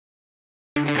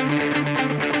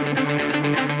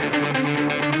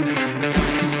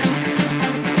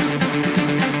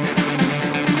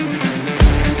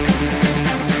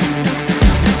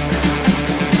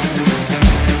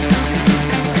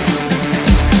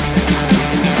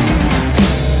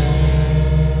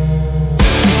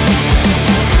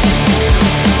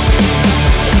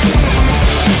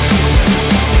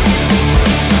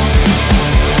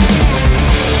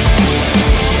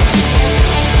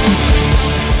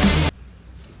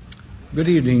Good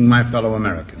evening, my fellow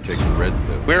Americans. Take the red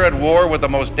pill. We're at war with the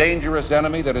most dangerous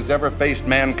enemy that has ever faced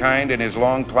mankind in his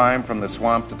long climb from the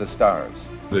swamp to the stars.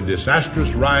 The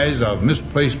disastrous rise of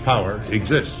misplaced power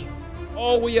exists.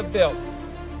 All we have built,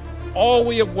 all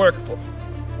we have worked for,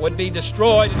 would be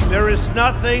destroyed. There is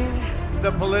nothing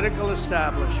the political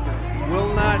establishment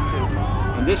will not do.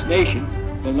 And this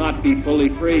nation will not be fully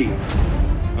free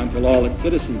until all its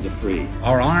citizens are free.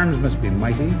 Our arms must be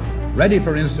mighty, ready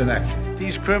for instant action,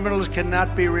 These criminals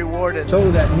cannot be rewarded.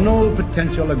 so that no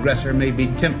potential aggressor may be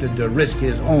tempted to risk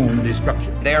his own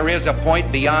destruction. There is a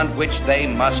point beyond which they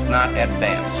must not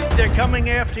advance. They're coming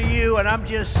after you, and I'm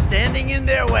just standing in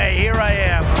their way. Here I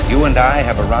am. You and I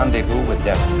have a rendezvous with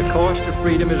destiny. The cost of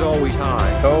freedom is always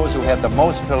high. Those who had the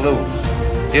most to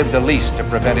lose did the least to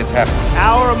prevent its happening.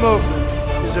 Our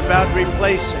movement is about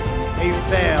replacing a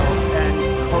failed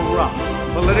and corrupt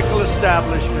political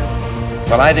establishment.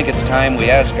 Well, I think it's time we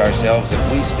ask ourselves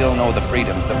if we still know the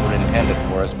freedoms that were intended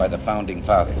for us by the Founding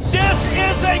Fathers. This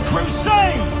is a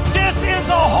crusade! This is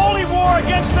a holy war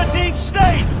against the deep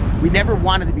state! We never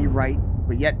wanted to be right,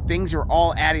 but yet things are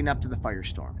all adding up to the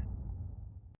firestorm.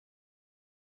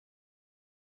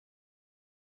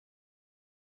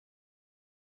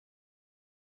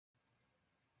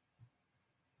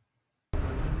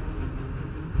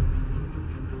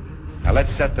 Now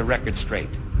let's set the record straight.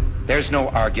 There's no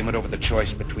argument over the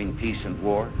choice between peace and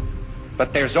war,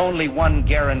 but there's only one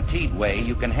guaranteed way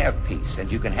you can have peace,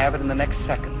 and you can have it in the next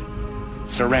second.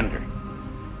 Surrender.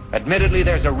 Admittedly,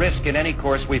 there's a risk in any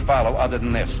course we follow other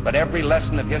than this, but every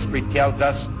lesson of history tells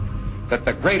us that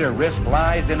the greater risk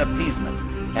lies in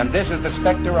appeasement. And this is the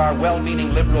specter our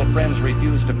well-meaning liberal friends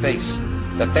refuse to face,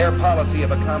 that their policy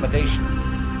of accommodation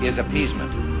is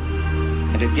appeasement.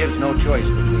 And it gives no choice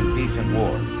between peace and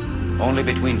war, only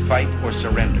between fight or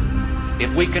surrender.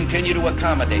 If we continue to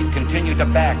accommodate, continue to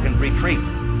back and retreat,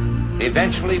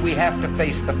 eventually we have to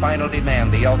face the final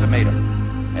demand, the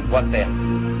ultimatum. And what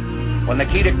then? When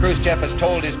Nikita Khrushchev has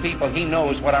told his people he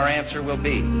knows what our answer will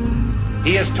be.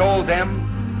 He has told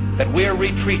them that we're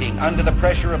retreating under the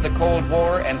pressure of the Cold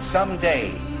War, and someday,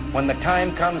 when the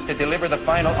time comes to deliver the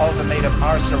final ultimatum,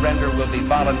 our surrender will be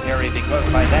voluntary, because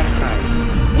by that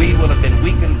time, we will have been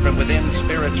weakened from within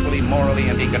spiritually, morally,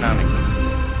 and economically.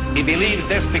 He believes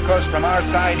this because from our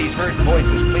side he's heard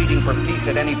voices pleading for peace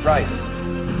at any price,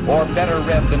 or better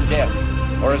read than dead,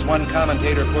 or as one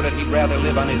commentator put it, he'd rather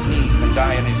live on his knees than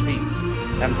die on his feet.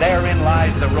 And therein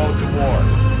lies the road to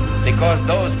war, because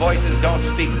those voices don't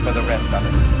speak for the rest of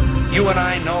us. You and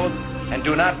I know and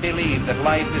do not believe that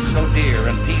life is so dear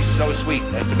and peace so sweet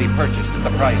as to be purchased at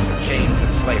the price of chains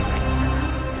and slavery.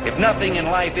 If nothing in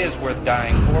life is worth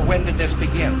dying for, when did this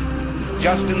begin?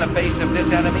 Just in the face of this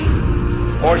enemy?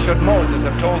 Or should Moses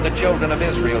have told the children of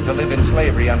Israel to live in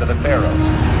slavery under the Pharaohs?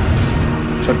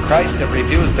 Should Christ have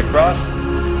refused the cross?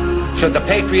 Should the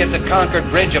patriots at Concord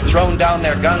Bridge have thrown down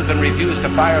their guns and refused to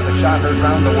fire the shot heard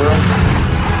round the world?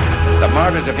 The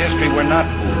martyrs of history were not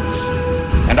fools.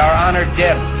 And our honored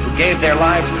dead, who gave their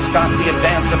lives to stop the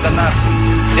advance of the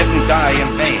Nazis, didn't die in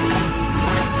vain.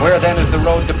 Where then is the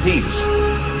road to peace?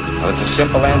 Well, it's a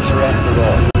simple answer after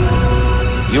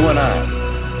all. You and I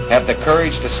have the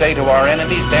courage to say to our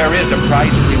enemies, there is a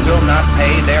price we will not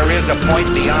pay, there is a point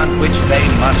beyond which they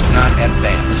must not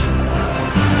advance.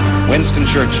 Winston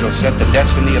Churchill said the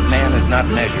destiny of man is not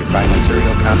measured by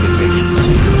material computations.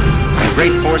 When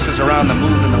great forces are on the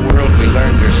move in the world, we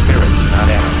learn they're spirits, not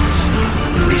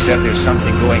animals. He said there's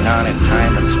something going on in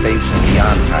time and space and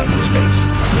beyond time and space,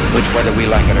 which, whether we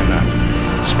like it or not,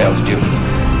 spells duty.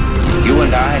 You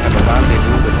and I have a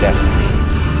rendezvous with destiny.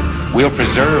 We'll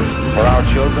preserve for our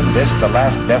children this, the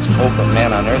last best hope of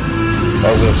man on earth,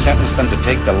 or we'll sentence them to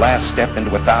take the last step into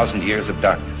 1,000 years of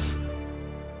darkness.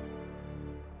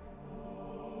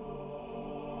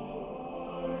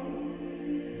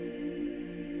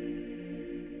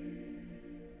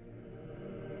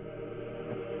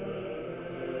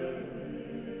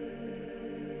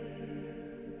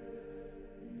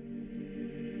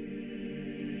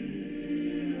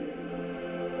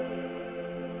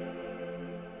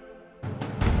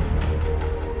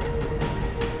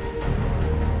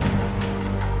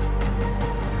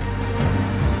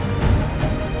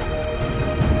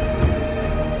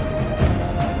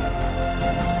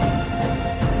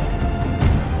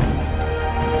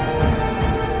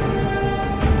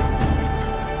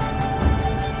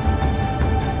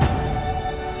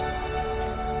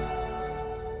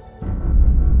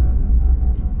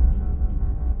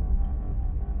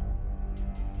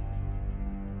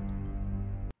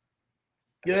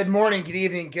 Good morning, good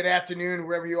evening, good afternoon,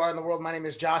 wherever you are in the world. My name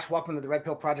is Josh. Welcome to the Red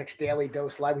Pill Project's Daily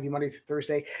Dose, live with you Monday through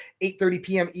Thursday, 8:30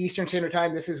 p.m. Eastern Standard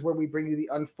Time. This is where we bring you the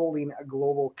unfolding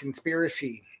global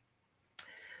conspiracy.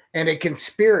 And a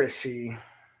conspiracy,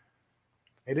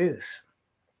 it is.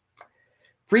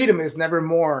 Freedom is never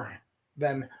more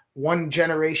than one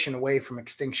generation away from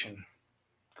extinction.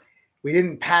 We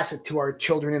didn't pass it to our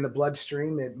children in the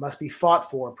bloodstream. It must be fought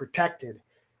for, protected,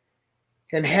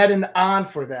 and heading on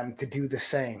for them to do the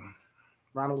same.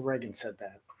 Ronald Reagan said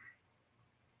that.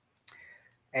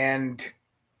 And,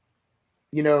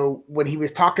 you know, when he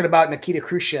was talking about Nikita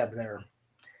Khrushchev there,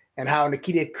 and how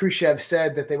Nikita Khrushchev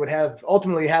said that they would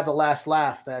ultimately have the last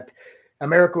laugh, that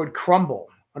America would crumble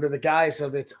under the guise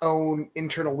of its own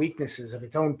internal weaknesses, of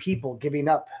its own people giving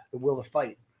up the will to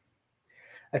fight.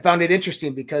 I found it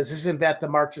interesting because isn't that the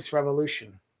Marxist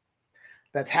revolution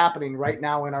that's happening right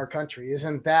now in our country?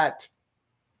 Isn't that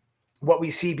what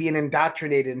we see being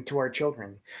indoctrinated into our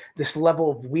children? This level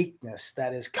of weakness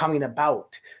that is coming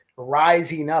about,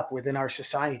 rising up within our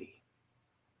society.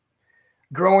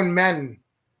 Grown men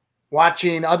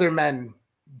watching other men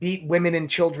beat women and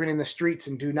children in the streets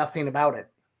and do nothing about it.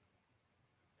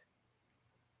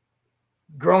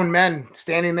 Grown men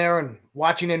standing there and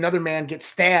watching another man get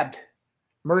stabbed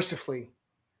mercifully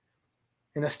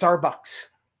in a Starbucks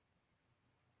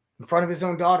in front of his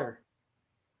own daughter.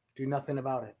 Do nothing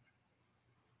about it.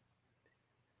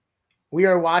 We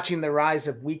are watching the rise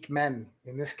of weak men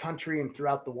in this country and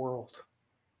throughout the world.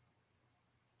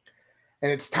 And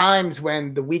it's times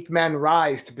when the weak men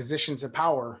rise to positions of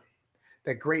power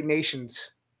that great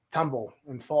nations tumble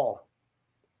and fall.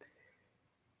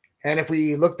 And if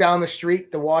we look down the street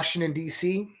to Washington,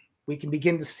 D.C., we can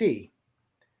begin to see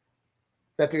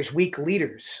that there's weak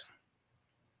leaders.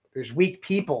 There's weak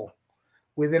people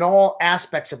within all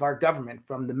aspects of our government,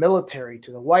 from the military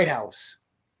to the White House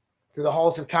to the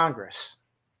halls of Congress.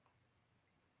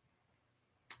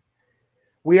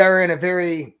 We are in a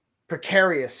very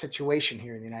precarious situation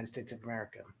here in the United States of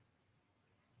America.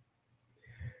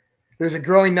 There's a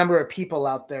growing number of people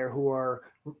out there who are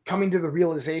coming to the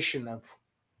realization of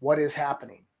what is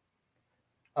happening,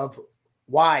 of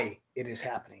why it is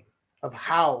happening, of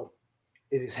how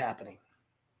it is happening.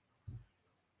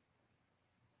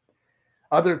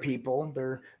 Other people,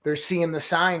 they're seeing the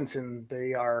signs and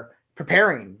they are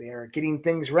preparing. They are getting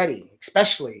things ready,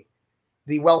 especially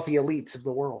the wealthy elites of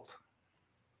the world.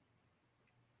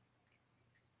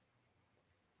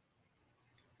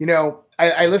 You know,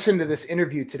 I listened to this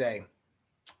interview today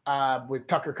with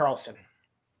Tucker Carlson.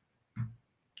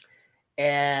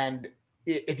 And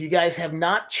if you guys have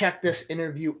not checked this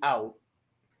interview out,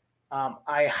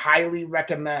 I highly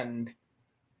recommend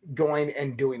going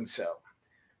and doing so.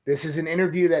 This is an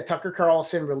interview that Tucker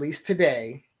Carlson released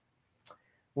today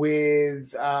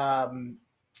with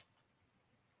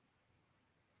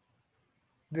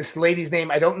this lady's name.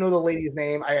 I don't know the lady's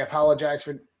name. I apologize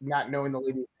for not knowing the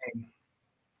lady's name.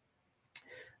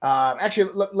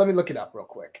 Actually, let me look it up real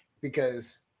quick,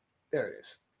 because there it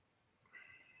is.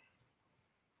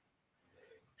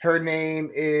 Her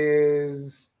name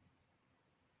is,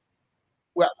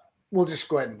 well, we'll just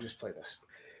go ahead and just play this,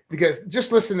 because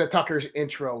just listen to Tucker's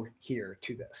intro here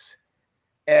to this.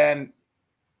 And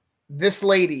this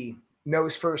lady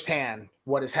knows firsthand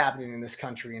what is happening in this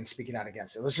country and speaking out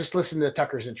against it. Let's just listen to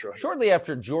Tucker's intro here. Shortly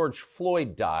after George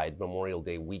Floyd died, Memorial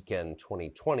Day weekend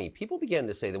 2020, people began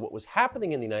to say that what was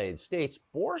happening in the United States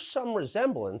bore some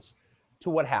resemblance to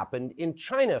what happened in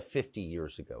China 50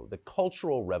 years ago, the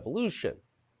Cultural Revolution,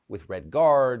 with red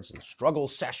guards and struggle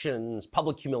sessions,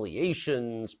 public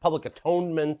humiliations, public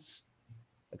atonements,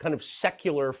 a kind of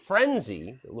secular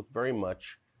frenzy that looked very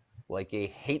much like a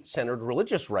hate-centered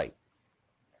religious rite.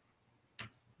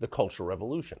 The Cultural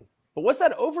Revolution. But was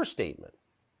that overstatement?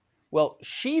 Well,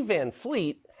 Xi Van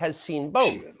Fleet has seen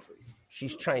both.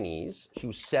 She's Chinese. She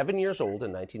was 7 years old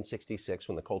in 1966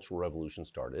 when the Cultural Revolution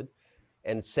started,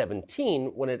 and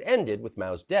 17 when it ended with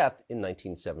Mao's death in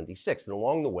 1976. And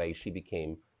along the way, she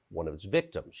became one of its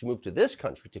victims. She moved to this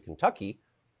country, to Kentucky,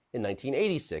 in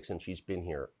 1986, and she's been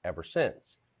here ever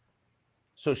since.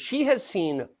 So she has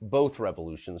seen both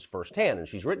revolutions firsthand, and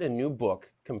she's written a new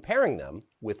book comparing them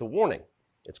with a warning.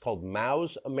 It's called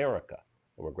Mao's America,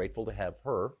 and we're grateful to have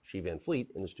her, Xi Van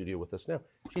Fleet, in the studio with us now.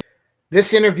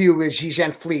 This interview with Xi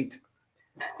Van Fleet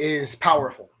is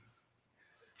powerful.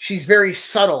 She's very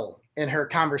subtle in her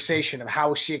conversation of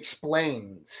how she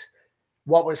explains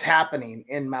what was happening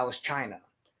in Mao's China.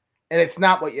 And it's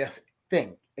not what you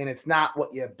think, and it's not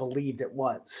what you believed it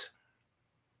was.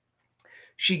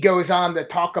 She goes on to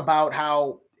talk about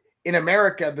how in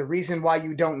America, the reason why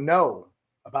you don't know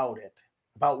about it,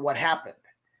 about what happened,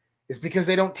 is because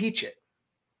they don't teach it.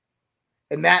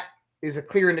 And that is a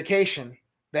clear indication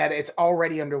that it's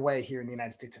already underway here in the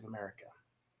United States of America.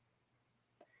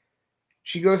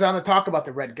 She goes on to talk about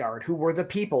the Red Guard, who were the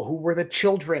people, who were the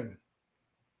children.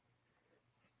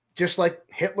 Just like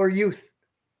Hitler Youth.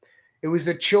 It was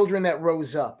the children that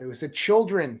rose up. It was the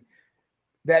children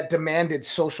that demanded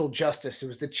social justice. It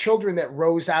was the children that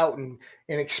rose out and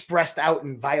expressed out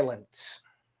in violence.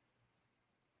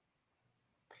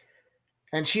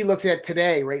 And she looks at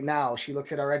today, right now, she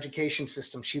looks at our education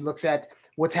system. She looks at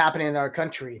what's happening in our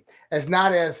country as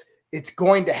not as it's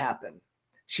going to happen.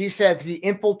 She said the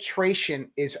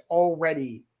infiltration is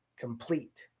already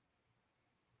complete.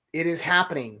 It is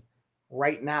happening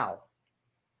right now.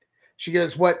 She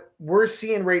goes, what we're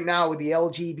seeing right now with the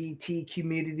LGBT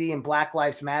community and Black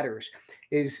Lives Matters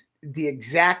is the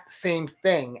exact same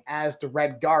thing as the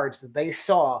Red Guards that they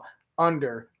saw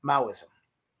under Maoism.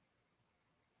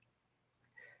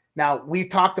 Now, we've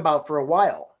talked about for a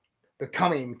while the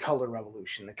coming color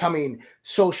revolution, the coming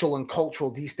social and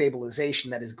cultural destabilization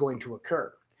that is going to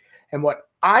occur. And what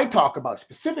I talk about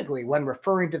specifically when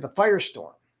referring to the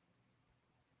firestorm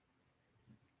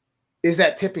is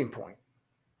that tipping point,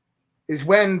 is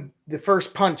when the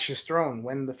first punch is thrown,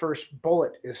 when the first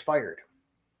bullet is fired.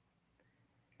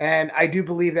 And I do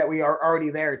believe that we are already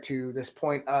there to this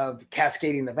point of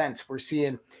cascading events. We're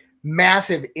seeing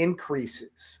massive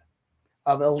increases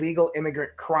of illegal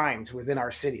immigrant crimes within our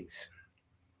cities,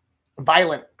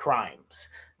 violent crimes.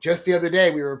 Just the other day,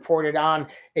 we reported on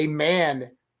a man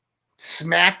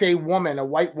smacked a woman, a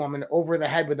white woman, over the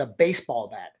head with a baseball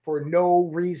bat for no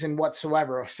reason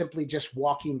whatsoever, simply just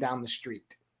walking down the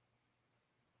street.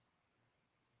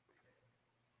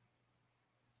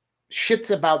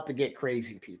 Shit's about to get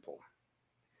crazy, people.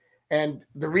 And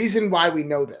the reason why we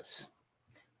know this,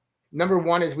 number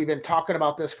one, is we've been talking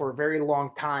about this for a very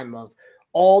long time, of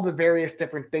all the various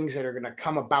different things that are going to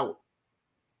come about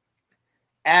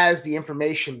as the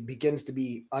information begins to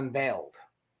be unveiled,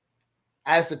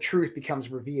 as the truth becomes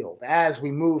revealed, as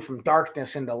we move from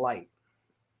darkness into light.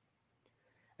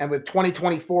 And with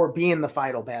 2024 being the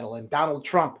final battle and Donald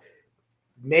Trump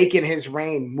making his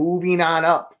reign, moving on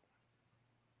up,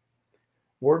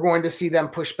 we're going to see them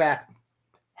push back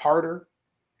harder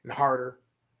and harder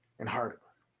and harder.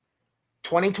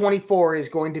 2024 is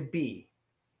going to be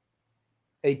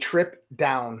a trip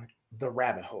down the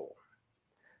rabbit hole.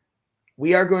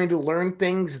 We are going to learn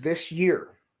things this year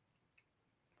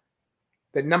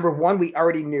that, number one, we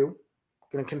already knew,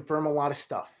 going to confirm a lot of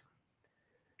stuff.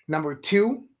 Number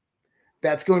two,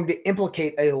 that's going to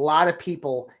implicate a lot of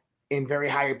people in very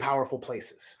high, powerful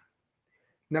places.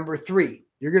 Number three,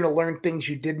 you're going to learn things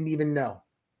you didn't even know,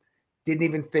 didn't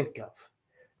even think of.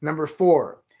 Number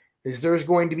four is there's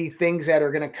going to be things that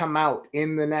are going to come out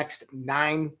in the next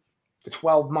 9 to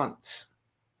 12 months.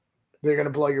 They're going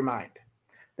to blow your mind,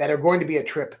 that are going to be a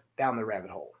trip down the rabbit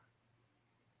hole.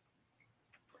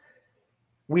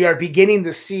 We are beginning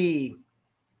to see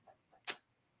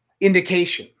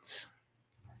indications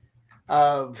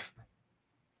of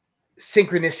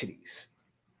synchronicities.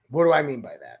 What do I mean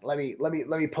by that? Let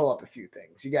me pull up a few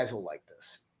things. You guys will like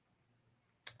this.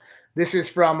 This is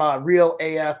from Real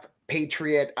AF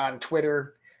Patriot on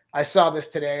Twitter. I saw this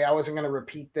today. I wasn't going to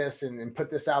repeat this and put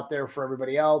this out there for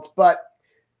everybody else, but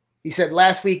he said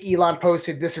last week Elon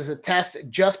posted this is a test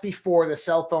just before the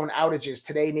cell phone outages.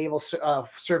 Today, Naval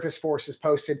Surface Forces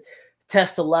posted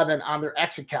Test 11 on their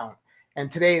X account.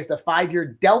 And today is the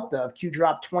 5-year delta of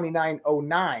QDrop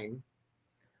 2909,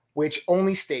 which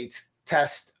only states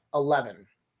Test 11.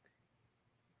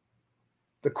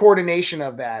 The coordination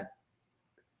of that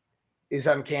is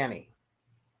uncanny.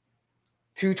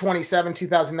 227,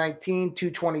 2019,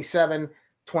 227,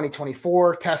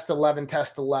 2024, Test 11,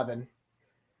 Test 11.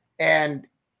 And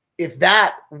if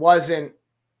that wasn't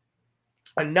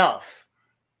enough,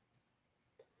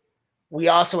 we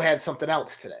also had something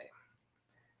else today,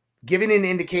 giving an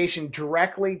indication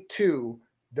directly to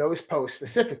those posts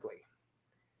specifically.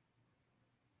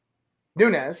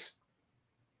 Nunes,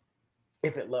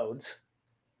 if it loads,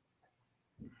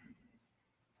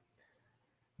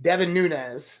 Devin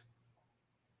Nunes.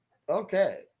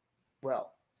 Okay.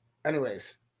 Well,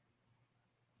 anyways,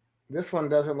 this one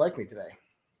doesn't like me today.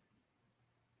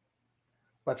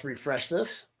 Let's refresh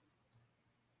this.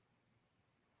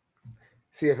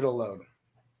 See if it'll load.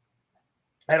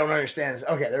 I don't understand this.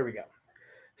 Okay, there we go.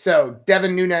 So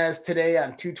Devin Nunes today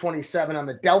on 227 on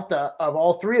the delta of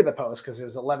all three of the posts, because it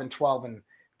was 11, 12, and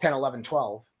 10, 11,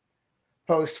 12.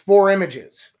 Post 4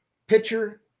 images.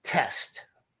 Picture test.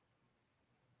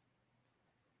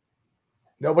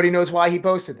 Nobody knows why he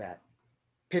posted that.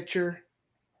 Picture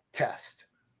test.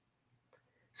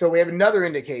 So we have another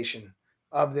indication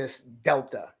of this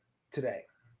Delta today.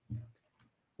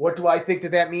 What do I think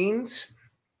that means?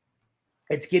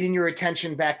 It's getting your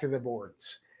attention back to the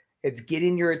boards. It's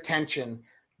getting your attention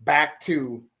back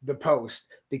to the Post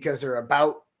because they're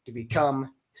about to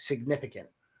become significant.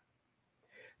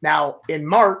 Now, in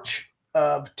March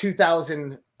of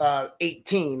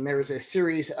 2018, there was a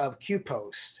series of Q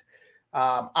posts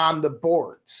on the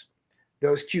boards.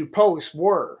 Those Q posts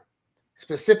were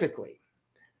specifically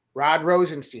Rod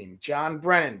Rosenstein, John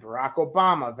Brennan, Barack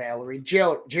Obama, Valerie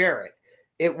Jarrett.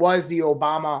 It was the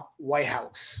Obama White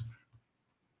House.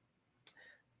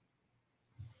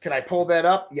 Can I pull that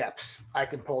up? Yes, I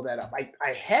can pull that up.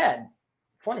 I had,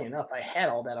 funny enough, I had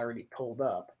all that already pulled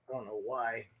up. I don't know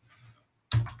why.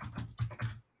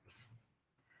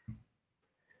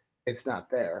 It's not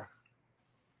there.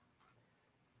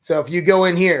 So if you go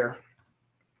in here,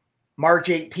 March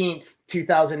 18th,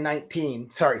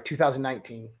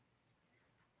 2019,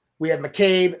 we have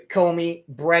McCabe, Comey,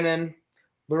 Brennan,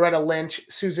 Loretta Lynch,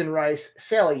 Susan Rice,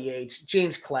 Sally Yates,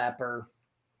 James Clapper,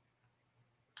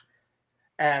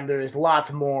 and there's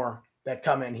lots more that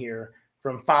come in here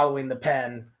from following the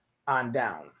pen on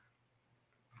down.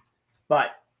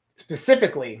 But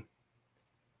specifically,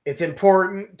 it's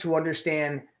important to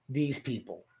understand these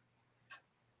people.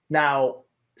 Now,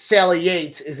 Sally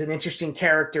Yates is an interesting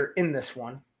character in this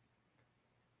one.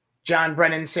 John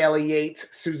Brennan, Sally Yates,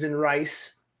 Susan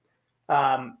Rice,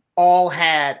 all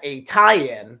had a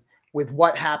tie-in with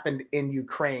what happened in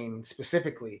Ukraine,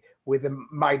 specifically with the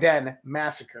Maidan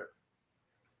massacre.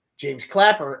 James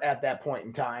Clapper, at that point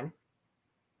in time,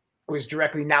 was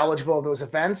directly knowledgeable of those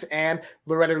events, and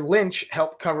Loretta Lynch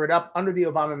helped cover it up under the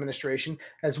Obama administration,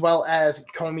 as well as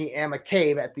Comey and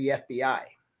McCabe at the FBI.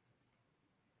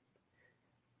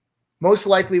 Most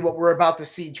likely what we're about to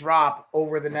see drop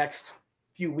over the next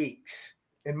few weeks,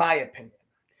 in my opinion,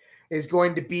 is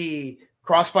going to be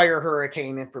Crossfire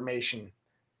Hurricane information,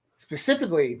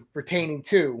 specifically pertaining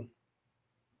to,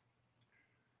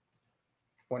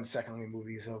 one second, let me move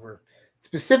these over,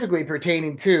 specifically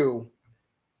pertaining to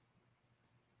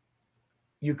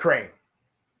Ukraine.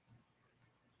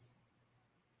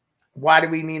 Why do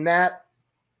we mean that?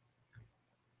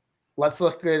 Let's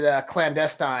look at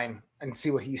Clandestine and see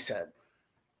what he said.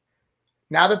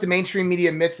 Now that the mainstream media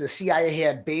admits the CIA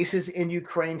had bases in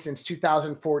Ukraine since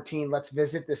 2014, let's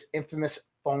visit this infamous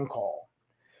phone call.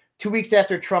 2 weeks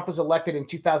after Trump was elected in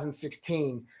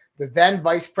 2016, the then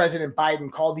Vice President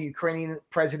Biden called the Ukrainian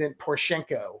President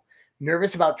Poroshenko,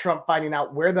 nervous about Trump finding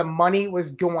out where the money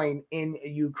was going in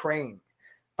Ukraine.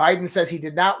 Biden says he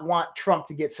did not want Trump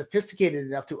to get sophisticated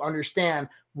enough to understand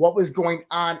what was going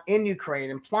on in Ukraine,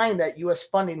 implying that U.S.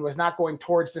 funding was not going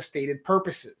towards the stated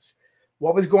purposes.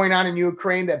 What was going on in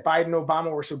Ukraine that Biden and Obama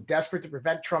were so desperate to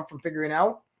prevent Trump from figuring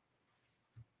out?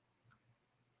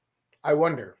 I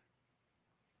wonder.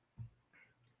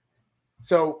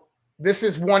 So this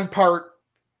is one part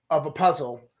of a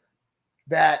puzzle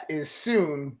that is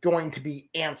soon going to be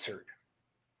answered.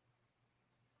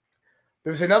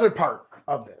 There's another part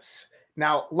of this.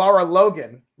 Now, Lara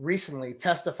Logan recently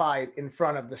testified in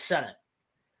front of the Senate.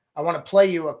 I want to play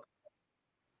you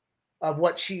of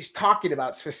what she's talking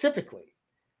about specifically.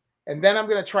 And then I'm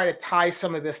going to try to tie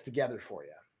some of this together for you.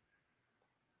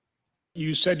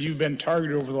 You said you've been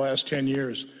targeted over the last 10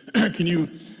 years. Can you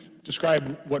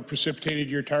describe what precipitated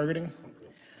your targeting?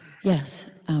 Yes,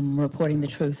 I'm reporting the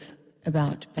truth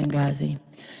about Benghazi.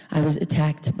 I was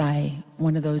attacked by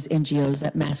one of those NGOs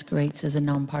that masquerades as a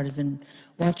nonpartisan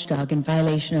watchdog. In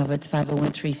violation of its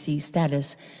 501(c)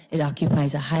 status, it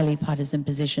occupies a highly partisan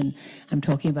position. I'm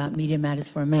talking about Media Matters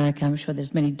for America. I'm sure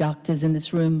there's many doctors in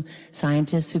this room,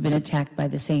 scientists who've been attacked by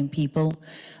the same people.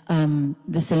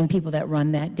 The same people that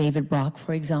run that, David Brock,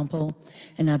 for example,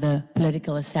 another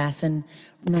political assassin,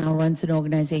 now runs an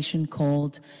organization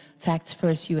called Facts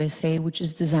First USA, which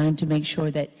is designed to make sure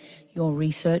that your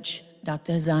research,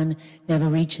 Dr. Hazan, never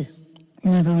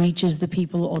reaches the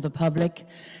people or the public.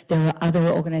 There are other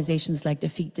organizations like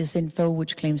Defeat Disinfo,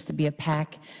 which claims to be a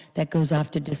PAC that goes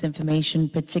after disinformation,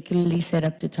 particularly set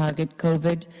up to target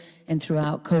COVID and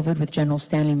throughout COVID with General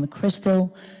Stanley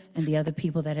McChrystal and the other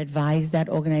people that advise that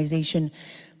organization.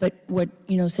 But what,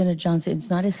 Senator Johnson, it's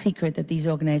not a secret that these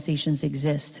organizations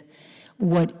exist.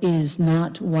 What is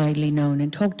not widely known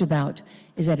and talked about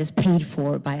is that it's paid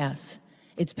for by us.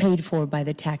 It's paid for by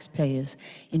the taxpayers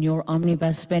in your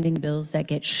omnibus spending bills that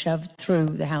get shoved through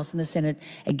the House and the Senate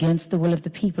against the will of the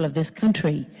people of this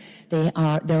country. There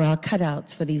are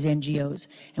cutouts for these NGOs,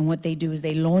 and what they do is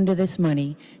they launder this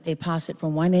money, they pass it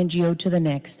from one NGO to the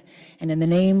next, and in the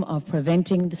name of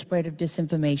preventing the spread of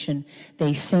disinformation,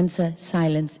 they censor,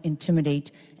 silence,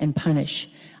 intimidate, and punish.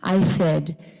 I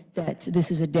said that this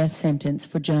is a death sentence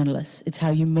for journalists. It's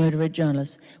how you murder a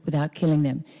journalist without killing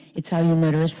them. It's how you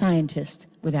murder a scientist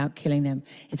without killing them.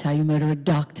 It's how you murder a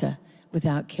doctor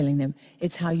without killing them.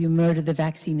 It's how you murder the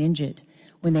vaccine injured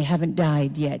when they haven't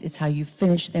died yet. It's how you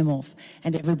finish them off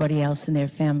and everybody else in their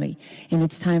family. And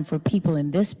it's time for people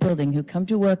in this building who come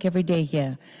to work every day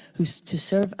here, to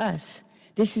serve us.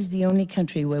 This is the only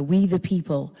country where we, the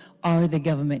people, are the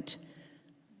government.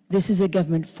 This is a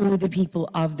government for the people,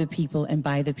 of the people, and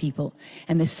by the people.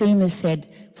 And the same is said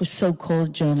for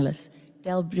so-called journalists.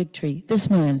 Del Bigtree, this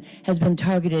man, has been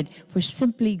targeted for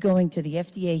simply going to the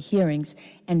FDA hearings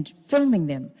and filming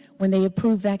them when they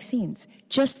approve vaccines.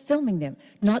 Just filming them,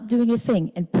 not doing a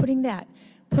thing, and putting that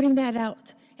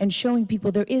out and showing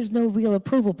people there is no real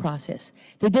approval process.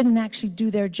 They didn't actually do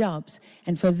their jobs.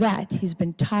 And for that, he's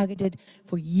been targeted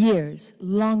for years,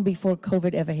 long before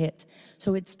COVID ever hit.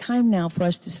 So it's time now for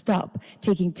us to stop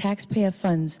taking taxpayer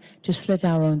funds to slit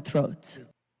our own throats.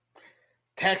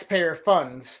 Taxpayer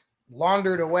funds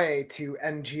laundered away to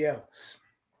NGOs.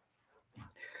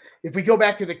 If we go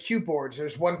back to the Q boards,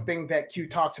 there's one thing that Q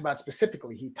talks about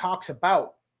specifically. He talks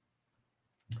about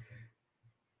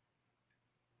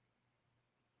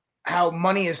how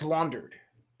money is laundered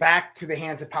back to the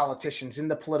hands of politicians in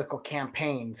the political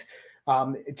campaigns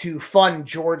to fund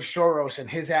George Soros and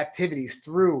his activities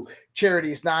through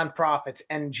charities, nonprofits,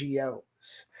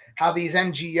 NGOs. How these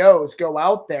NGOs go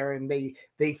out there and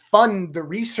they fund the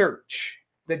research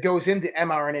that goes into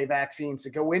mRNA vaccines,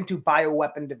 that go into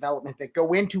bioweapon development, that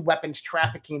go into weapons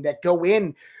trafficking, that go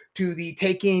into the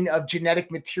taking of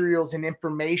genetic materials and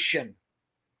information.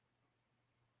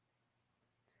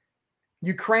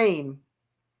 Ukraine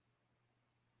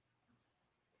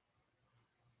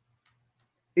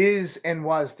is and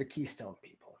was the Keystone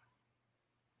people.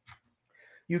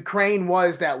 Ukraine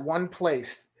was that one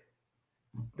place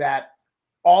that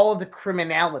all of the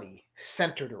criminality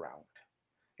centered around.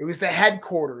 It was the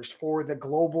headquarters for the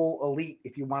global elite,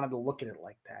 if you wanted to look at it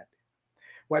like that.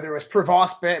 Whether it was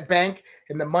Provost Bank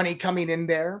and the money coming in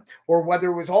there, or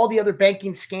whether it was all the other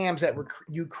banking scams that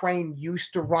Ukraine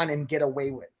used to run and get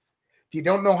away with. If you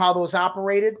don't know how those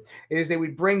operated, is they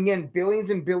would bring in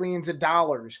billions and billions of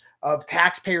dollars of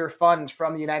taxpayer funds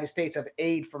from the United States, of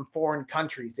aid from foreign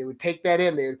countries. They would take that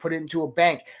in, they would put it into a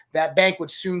bank. That bank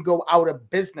would soon go out of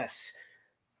business.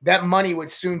 That money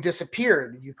would soon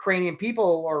disappear. The Ukrainian people,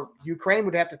 or Ukraine,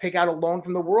 would have to take out a loan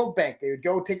from the World Bank. They would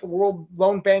go take a World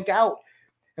Loan Bank out.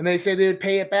 And they say they would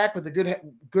pay it back with the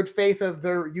good faith of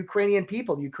their Ukrainian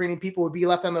people. The Ukrainian people would be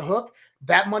left on the hook.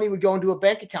 That money would go into a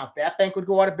bank account. That bank would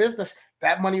go out of business.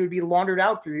 That money would be laundered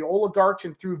out through the oligarchs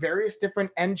and through various different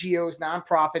NGOs,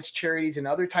 nonprofits, charities, and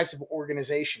other types of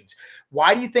organizations.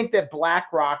 Why do you think that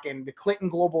BlackRock and the Clinton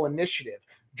Global Initiative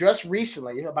just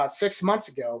recently, about 6 months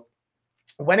ago,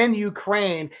 went into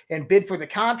Ukraine and bid for the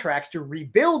contracts to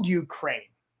rebuild Ukraine?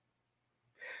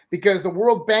 Because the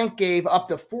World Bank gave up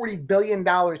to $40 billion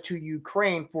to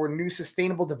Ukraine for new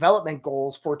sustainable development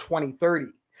goals for 2030.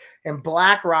 And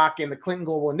BlackRock and the Clinton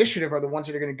Global Initiative are the ones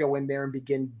that are going to go in there and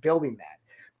begin building that.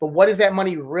 But what is that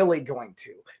money really going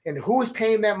to? And who is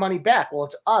paying that money back? Well,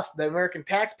 it's us, the American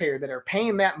taxpayer, that are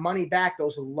paying that money back,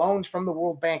 those loans from the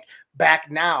World Bank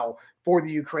back now for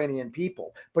the Ukrainian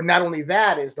people. But not only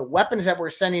that, is the weapons that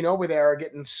we're sending over there are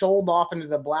getting sold off into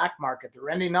the black market. They're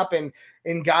ending up in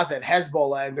Gaza at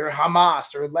Hezbollah, and they're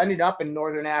Hamas. They're ending up in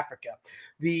Northern Africa.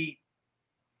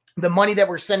 The money that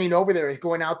we're sending over there is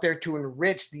going out there to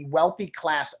enrich the wealthy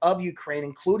class of Ukraine,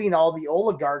 including all the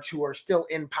oligarchs who are still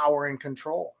in power and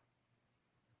control.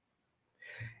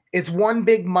 It's one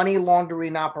big money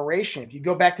laundering operation. If you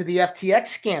go back to the FTX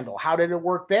scandal, how did it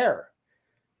work there?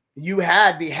 You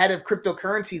had the head of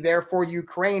cryptocurrency there for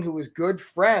Ukraine who was good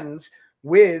friends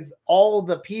with all of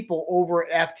the people over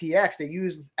at FTX. They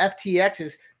used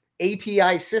FTX's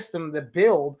API system to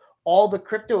build all the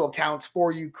crypto accounts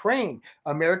for Ukraine.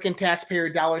 American taxpayer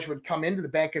dollars would come into the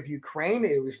Bank of Ukraine.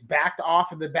 It was backed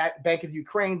off of the Bank of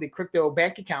Ukraine, the crypto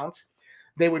bank accounts.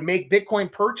 They would make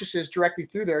Bitcoin purchases directly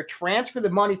through there, transfer the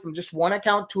money from just one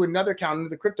account to another account into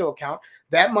the crypto account.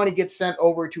 That money gets sent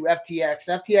over to FTX.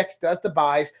 FTX does the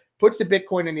buys, puts the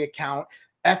Bitcoin in the account.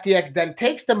 FTX then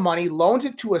takes the money, loans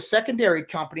it to a secondary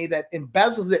company that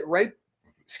embezzles it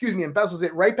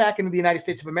right back into the United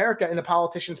States of America, into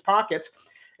politicians' pockets.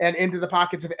 and into the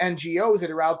pockets of NGOs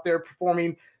that are out there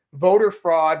performing voter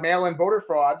fraud, mail-in voter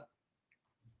fraud,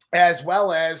 as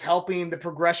well as helping the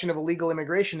progression of illegal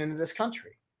immigration into this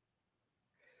country.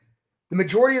 The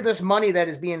majority of this money that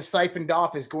is being siphoned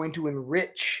off is going to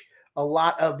enrich a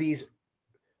lot of these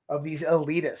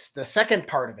elitists. The second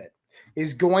part of it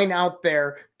is going out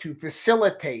there to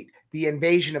facilitate the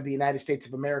invasion of the United States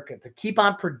of America, to keep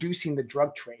on producing the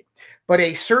drug trade. But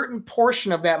a certain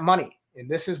portion of that money, and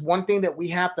this is one thing that we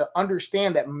have to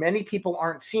understand that many people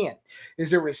aren't seeing,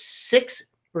 is there was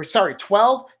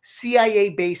 12 CIA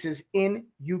bases in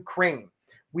Ukraine.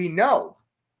 We know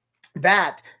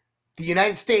that the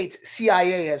United States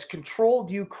CIA has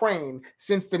controlled Ukraine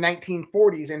since the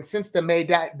 1940s, and since the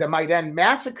Maidan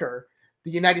massacre,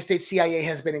 the United States CIA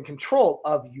has been in control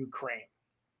of Ukraine.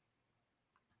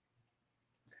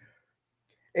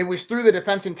 It was through the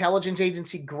Defense Intelligence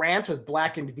Agency grants with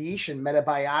Black & Veatch and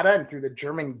Metabiota, and through the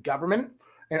German government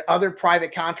and other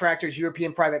private contractors,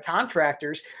 European private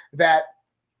contractors, that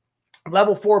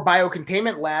level 4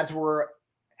 biocontainment labs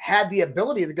had the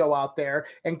ability to go out there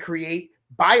and create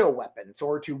bioweapons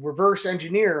or to reverse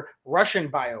engineer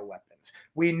Russian bioweapons.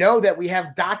 We know that we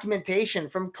have documentation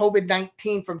from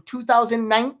COVID-19 from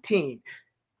 2019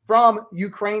 from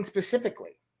Ukraine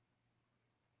specifically.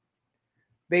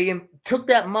 They took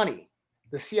that money,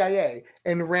 the CIA,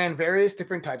 and ran various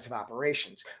different types of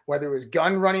operations, whether it was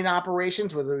gun running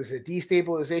operations, whether it was the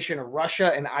destabilization of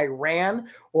Russia and Iran,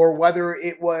 or whether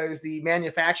it was the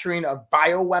manufacturing of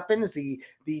bioweapons,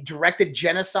 the directed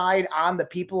genocide on the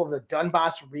people of the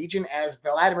Donbass region, as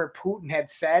Vladimir Putin had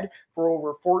said for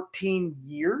over 14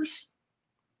 years.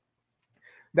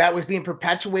 That was being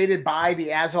perpetuated by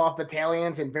the Azov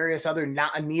battalions and various other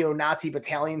neo-Nazi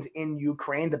battalions in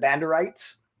Ukraine, the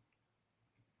Banderites.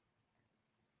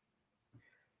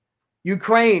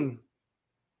 Ukraine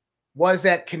was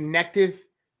that connective,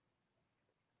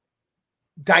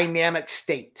 dynamic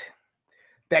state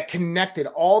that connected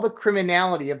all the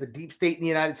criminality of the deep state in the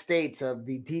United States, of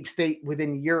the deep state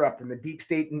within Europe, and the deep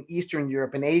state in Eastern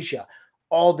Europe and Asia,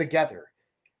 all together.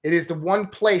 It is the one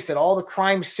place that all the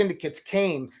crime syndicates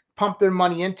pumped their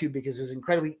money into, because it was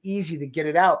incredibly easy to get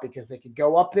it out, because they could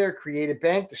go up there, create a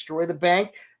bank, destroy the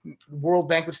bank. The World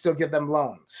Bank would still give them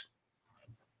loans.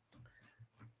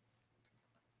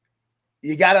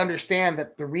 You got to understand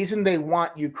that the reason they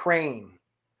want Ukraine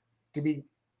to be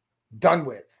done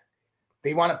with,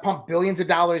 they want to pump billions of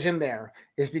dollars in there,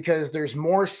 is because there's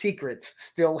more secrets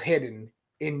still hidden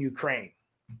in Ukraine.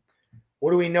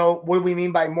 What do we know? What do we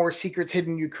mean by more secrets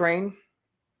hidden in Ukraine?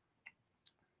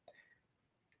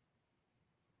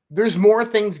 There's more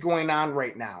things going on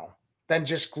right now than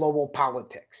just global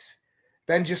politics,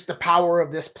 than just the power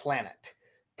of this planet,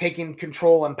 taking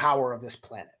control and power of this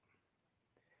planet.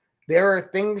 There are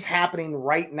things happening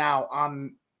right now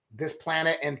on this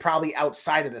planet and probably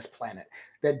outside of this planet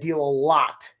that deal a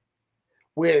lot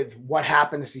with what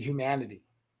happens to humanity.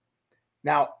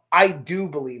 Now, I do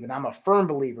believe, and I'm a firm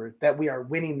believer, that we are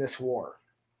winning this war.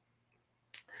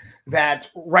 That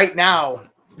right now,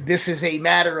 this is a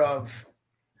matter of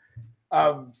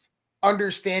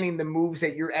understanding the moves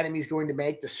that your enemy is going to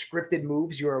make, the scripted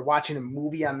moves. You are watching a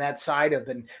movie on that side of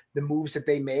the moves that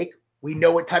they make. We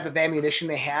know what type of ammunition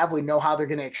they have. We know how they're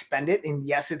going to expend it. And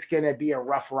yes, it's going to be a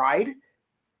rough ride,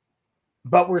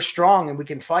 but we're strong and we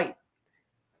can fight.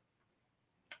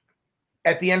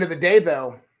 At the end of the day,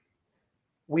 though,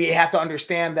 we have to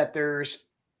understand that there's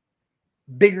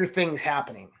bigger things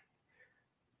happening.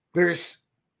 There's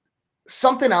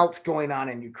something else going on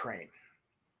in Ukraine.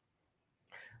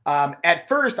 At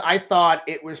first, I thought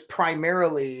it was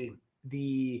primarily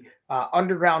the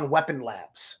underground weapon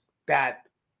labs that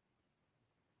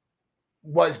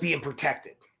was being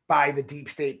protected by the deep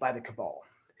state, by the cabal.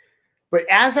 But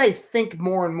as I think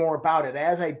more and more about it,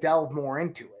 as I delve more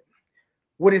into it,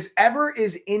 whatever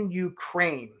is in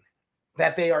Ukraine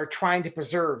that they are trying to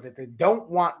preserve, that they don't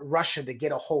want Russia to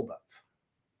get a hold of,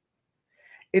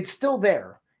 it's still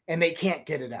there and they can't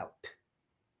get it out.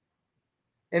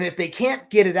 And if they can't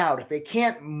get it out, if they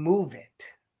can't move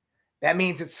it, that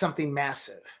means it's something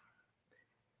massive.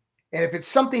 And if it's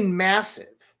something massive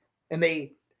and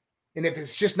if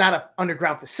it's just not an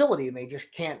underground facility and they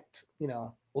just can't,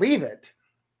 leave it,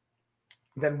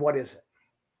 then what is it?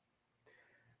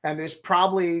 And there's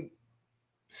probably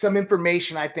some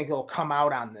information I think will come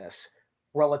out on this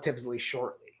relatively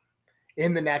shortly,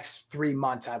 in the next 3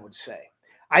 months, I would say.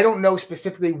 I don't know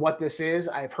specifically what this is.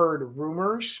 I've heard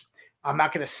rumors. I'm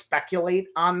not going to speculate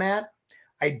on that.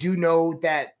 I do know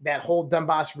that that whole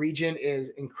Donbass region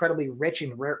is incredibly rich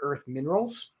in rare earth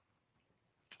minerals.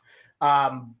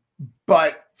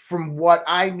 But from what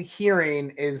I'm hearing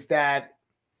is that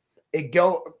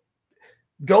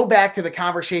Go back to the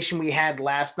conversation we had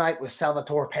last night with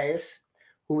Salvatore Pais,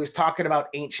 who was talking about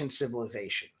ancient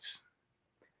civilizations.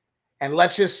 And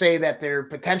let's just say that there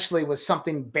potentially was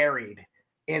something buried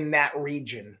in that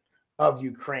region of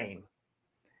Ukraine,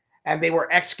 and they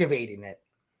were excavating it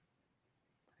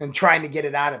and trying to get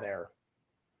it out of there.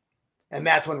 And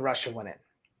that's when Russia went in.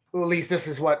 Well, at least this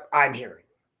is what I'm hearing.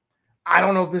 I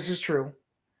don't know if this is true.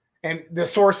 And the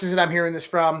sources that I'm hearing this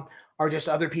from are just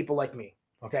other people like me.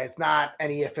 Okay, it's not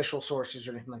any official sources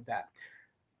or anything like that.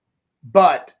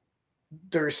 But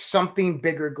there's something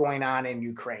bigger going on in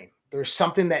Ukraine. There's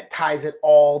something that ties it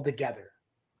all together.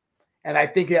 And I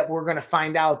think that we're going to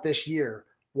find out this year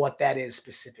what that is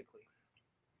specifically.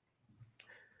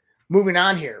 Moving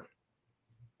on here,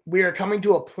 we are coming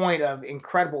to a point of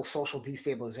incredible social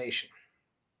destabilization.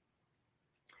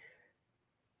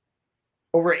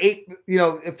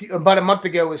 About a month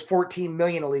ago, it was 14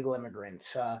 million illegal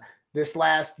immigrants. This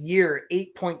last year,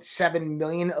 8.7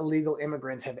 million illegal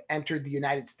immigrants have entered the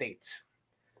United States.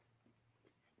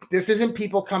 This isn't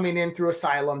people coming in through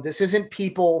asylum. This isn't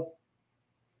people,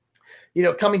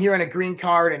 coming here on a green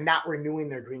card and not renewing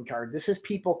their green card. This is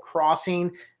people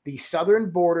crossing the southern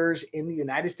borders in the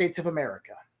United States of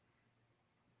America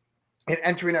and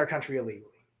entering our country illegally.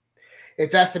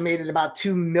 It's estimated about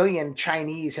 2 million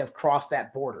Chinese have crossed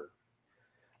that border.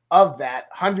 Of that,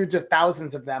 hundreds of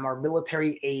thousands of them are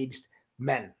military-aged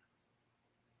men.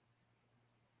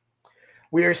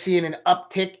 We are seeing an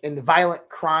uptick in violent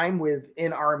crime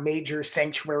within our major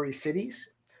sanctuary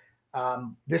cities.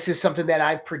 This is something that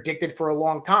I've predicted for a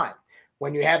long time.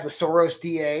 When you have the Soros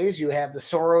DAs, you have the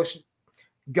Soros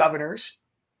governors,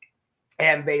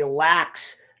 and they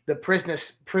lax the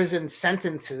prison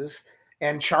sentences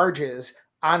and charges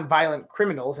on violent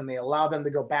criminals, and they allow them to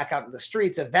go back out in the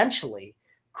streets, eventually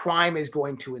crime is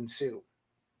going to ensue.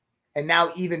 And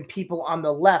now even people on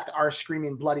the left are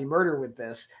screaming bloody murder with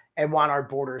this and want our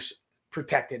borders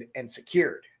protected and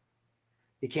secured.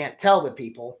 You can't tell the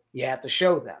people, you have to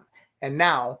show them. And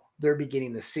now they're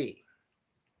beginning to see.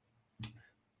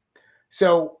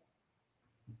 So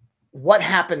what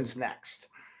happens next?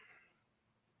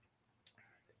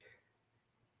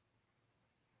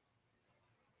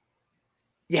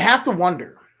 You have to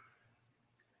wonder,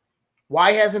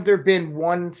 why hasn't there been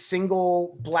one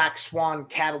single black swan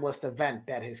catalyst event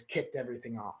that has kicked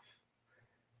everything off?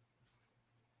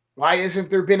 Why hasn't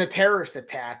there been a terrorist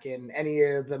attack in any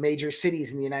of the major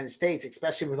cities in the United States,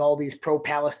 especially with all these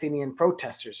pro-Palestinian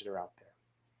protesters that are out there?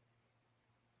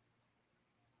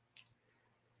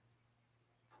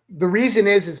 The reason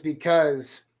is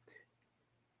because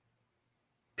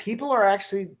people are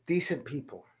actually decent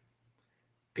people.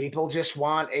 People just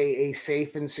want a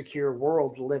safe and secure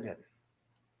world to live in.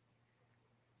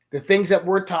 The things that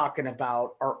we're talking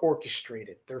about are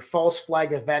orchestrated. They're false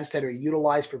flag events that are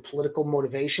utilized for political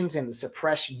motivations and to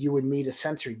suppress you and me, to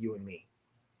censor you and me.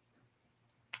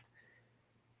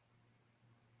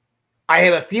 I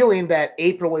have a feeling that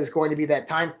April is going to be that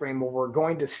time frame where we're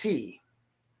going to see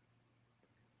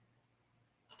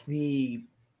the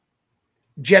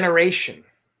generation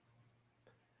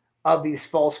of these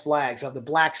false flags, of the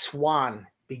black swan,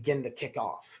 begin to kick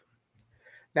off.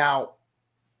 Now,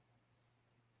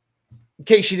 in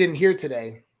case you didn't hear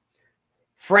today,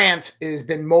 France has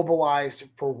been mobilized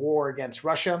for war against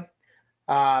Russia.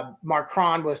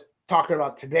 Macron was talking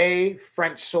about today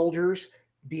French soldiers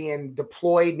being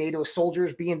deployed, NATO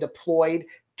soldiers being deployed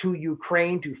to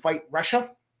Ukraine to fight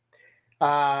Russia.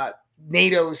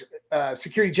 NATO's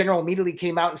Security General immediately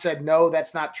came out and said, no,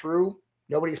 that's not true.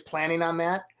 Nobody's planning on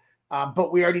that.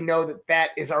 But we already know that that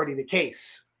is already the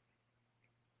case.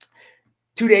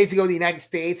 2 days ago, the United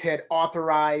States had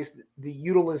authorized the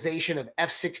utilization of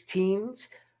F-16s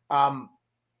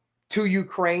to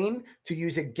Ukraine to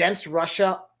use against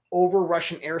Russia over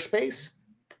Russian airspace.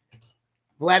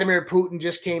 Vladimir Putin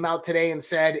just came out today and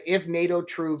said, if NATO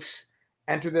troops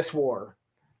enter this war,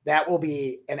 that will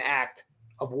be an act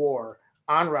of war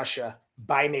on Russia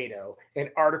by NATO,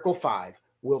 and Article 5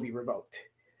 will be revoked.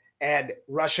 And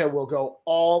Russia will go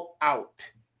all out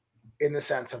in the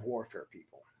sense of warfare, people.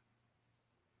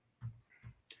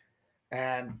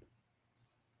 And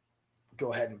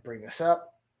go ahead and bring this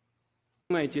up.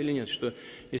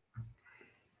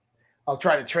 I'll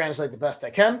try to translate the best I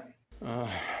can.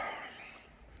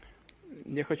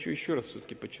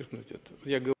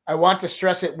 I want to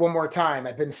stress it one more time.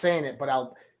 I've been saying it, but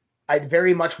I'd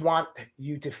very much want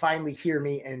you to finally hear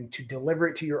me and to deliver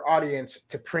it to your audience,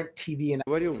 to print TV. And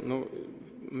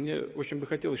мне очень бы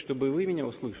хотелось, чтобы вы меня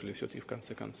услышали все-таки в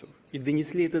конце концов и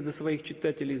донесли это до своих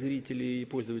читателей, зрителей и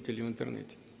пользователей в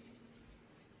интернете.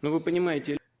 Но вы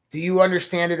понимаете... Do you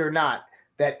understand it or not?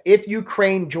 That if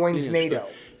Ukraine joins NATO,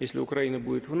 если Украина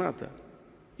будет в НАТО,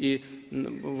 и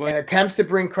and attempts to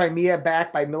bring Crimea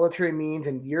back by military means,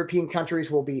 and European countries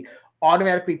will be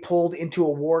automatically pulled into a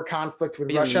war conflict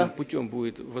with Russia, путем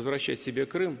будет возвращать себе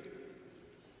Крым,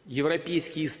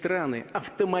 европейские страны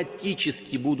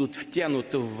автоматически будут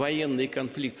втянуты в военный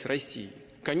конфликт с Россией.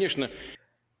 Конечно,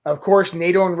 of course,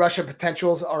 NATO and Russia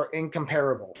potentials are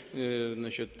incomparable.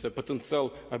 значит,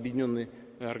 потенциал объединенной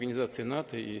организации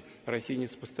НАТО и России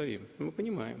несопоставим. Мы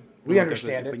понимаем. We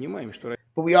understand it. Понимаем, что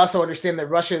But we also understand that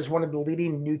Russia is one of the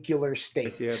leading nuclear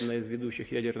states. Россия одна из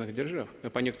ведущих ядерных держав,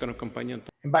 по некоторым компонентам.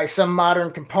 And by some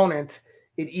modern component,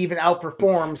 it even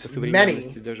outperforms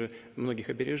many. Даже многих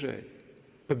опережает.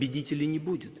 Победителей не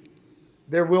будет.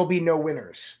 There will be no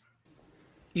winners.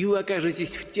 И вы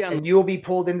окажетесь втянуты. And you will be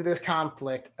pulled into this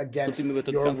conflict against в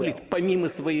этот your конфликт will. помимо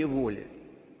своей воли.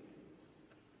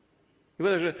 И вы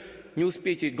даже не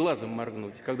успеете глазом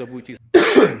моргнуть, когда будете.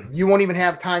 You won't even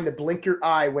have time to blink your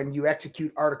eye when you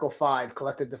execute Article 5,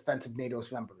 collective defense of NATO's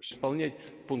members. Исполнять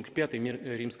пункт 5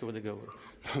 Римского договора.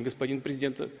 Господин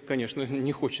президент, конечно,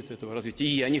 не хочет этого развития. И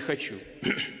я не хочу.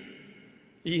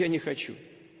 И я не хочу.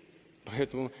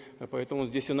 Поэтому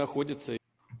здесь и находится.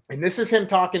 And this is him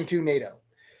talking to NATO.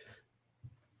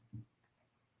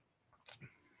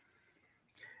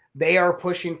 They are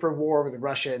pushing for war with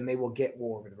Russia, and they will get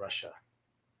war with Russia.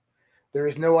 There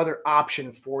is no other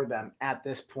option for them at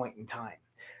this point in time.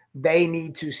 They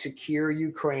need to secure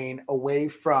Ukraine away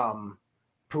from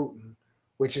Putin,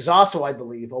 which is also, I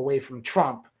believe, away from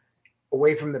Trump,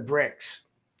 away from the BRICS.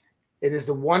 It is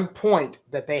the one point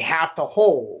that they have to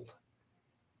hold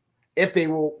if they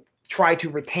will try to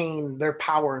retain their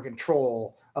power and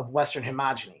control of Western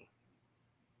hegemony.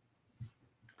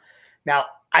 Now,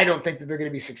 I don't think that they're going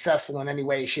to be successful in any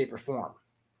way, shape, or form.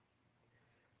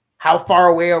 How far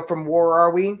away from war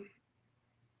are we?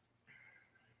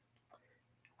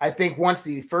 I think once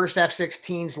the first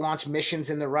F-16s launch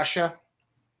missions into Russia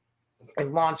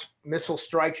and launch missile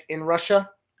strikes in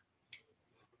Russia,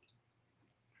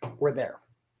 we're there.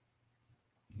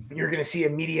 You're going to see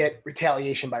immediate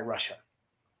retaliation by Russia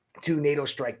to NATO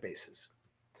strike bases,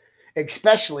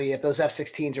 especially if those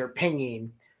F-16s are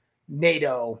pinging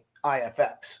NATO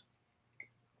IFFs.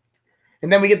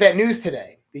 And then we get that news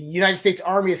today. The United States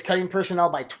Army is cutting personnel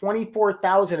by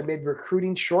 24,000 amid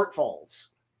recruiting shortfalls.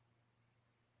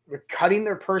 They're cutting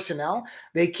their personnel.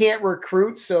 They can't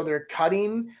recruit, so they're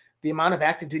cutting the amount of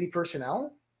active duty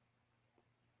personnel.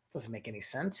 Doesn't make any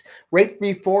sense. Right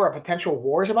before a potential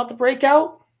war is about to break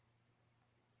out.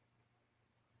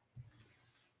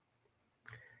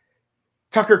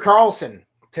 Tucker Carlson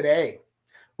today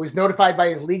was notified by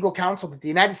his legal counsel that the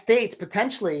United States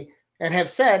potentially, and have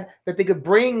said that they could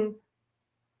bring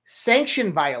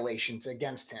sanction violations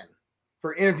against him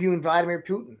for interviewing Vladimir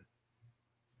Putin.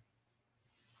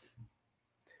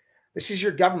 This is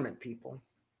your government, people.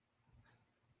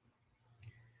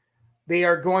 They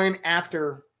are going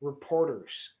after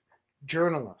reporters,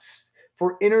 journalists,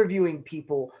 for interviewing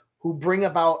people who bring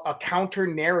about a counter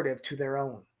narrative to their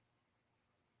own.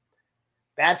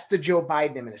 That's the Joe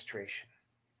Biden administration.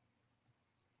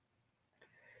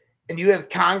 And you have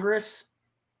Congress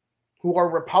who are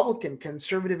Republican,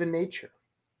 conservative in nature.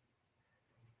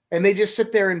 And they just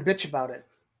sit there and bitch about it.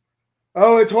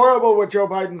 Oh, it's horrible what Joe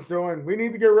Biden's doing. We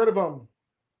need to get rid of him.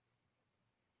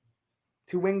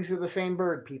 Two wings of the same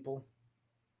bird, people.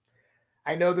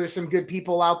 I know there's some good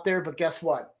people out there, but guess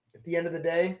what? At the end of the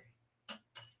day,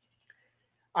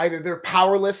 either they're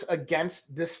powerless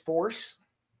against this force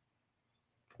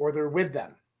or they're with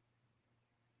them.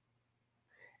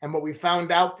 And what we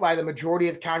found out by the majority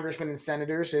of congressmen and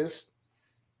senators is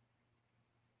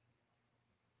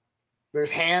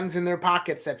there's hands in their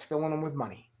pockets that's filling them with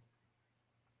money.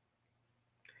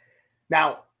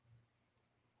 Now,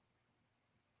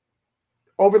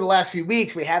 over the last few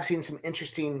weeks, we have seen some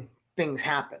interesting things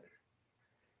happen.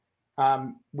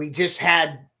 We just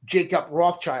had Jacob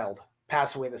Rothschild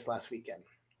pass away this last weekend.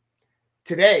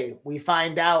 Today, we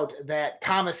find out that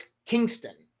Thomas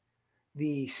Kingston,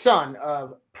 the son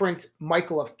of Prince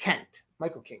Michael of Kent,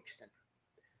 Michael Kingston,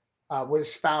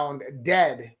 was found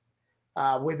dead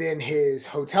within his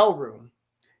hotel room.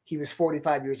 He was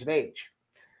 45 years of age.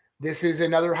 This is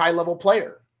another high-level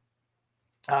player.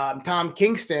 Tom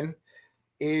Kingston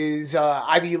is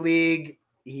Ivy League.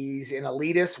 He's an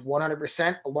elitist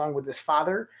 100%, along with his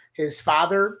father. His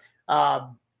father,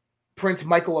 Prince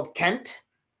Michael of Kent,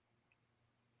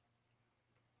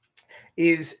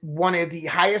 is one of the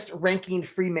highest-ranking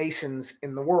Freemasons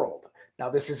in the world. Now,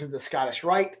 this isn't the Scottish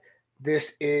Rite.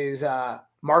 This is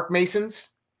Mark Masons.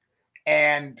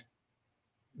 And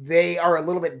they are a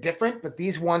little bit different, but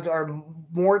these ones are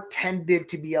more tended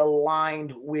to be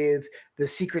aligned with the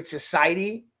secret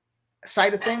society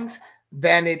side of things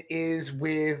than it is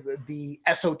with the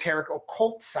esoteric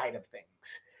occult side of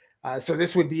things. So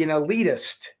this would be an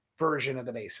elitist version of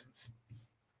the Masons.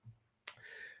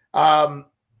 A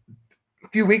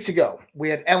few weeks ago, we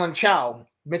had Ellen Chao,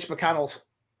 Mitch McConnell's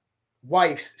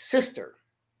wife's sister,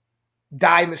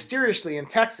 die mysteriously in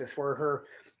Texas, where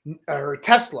her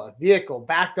Tesla vehicle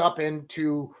backed up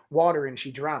into water and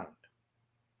she drowned.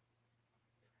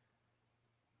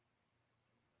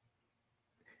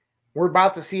 We're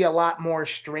about to see a lot more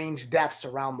strange deaths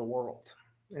around the world.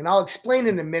 And I'll explain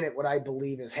in a minute what I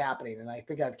believe is happening. And I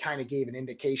think I've kind of gave an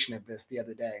indication of this the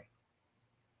other day.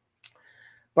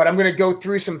 But I'm going to go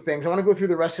through some things. I want to go through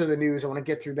the rest of the news. I want to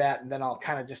get through that, and then I'll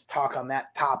kind of just talk on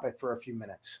that topic for a few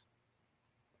minutes.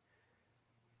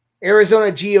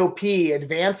 Arizona GOP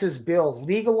advances bill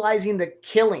legalizing the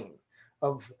killing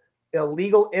of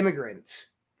illegal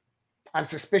immigrants on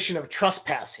suspicion of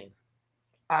trespassing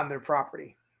on their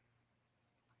property.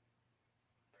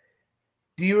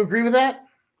 Do you agree with that?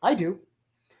 I do.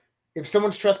 If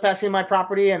someone's trespassing my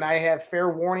property and I have fair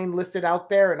warning listed out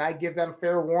there and I give them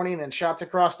fair warning and shots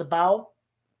across the bow,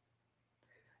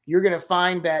 you're going to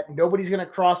find that nobody's going to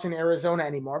cross in Arizona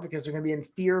anymore because they're going to be in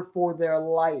fear for their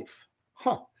life.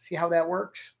 See how that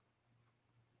works?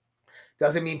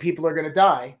 Doesn't mean people are going to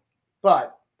die,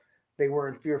 but they were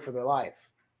in fear for their life.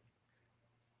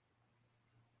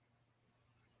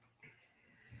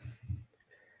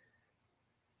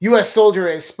 U.S. soldier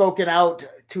has spoken out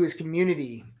to his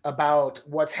community about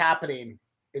what's happening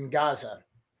in Gaza.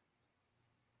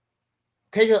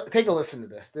 Take a listen to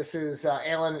this. This is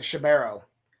Alan Shabaro.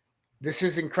 This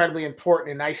is incredibly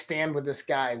important, and I stand with this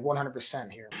guy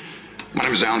 100% here. My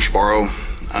name is Alan Shabaro.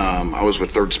 I was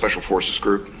with 3rd Special Forces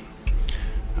Group.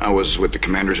 I was with the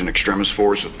Commanders in Extremis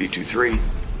Force with B-23.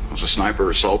 I was a sniper,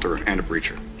 assaulter, and a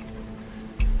breacher.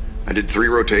 I did 3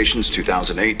 rotations,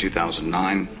 2008,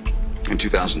 2009, and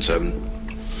 2007.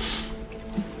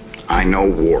 I know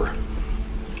war.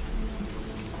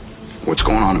 What's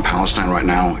going on in Palestine right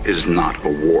now is not a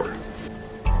war.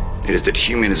 It is the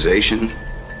dehumanization,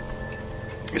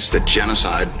 it's the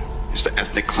genocide, it's the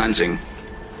ethnic cleansing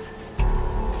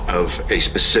of a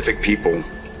specific people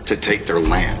to take their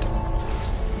land.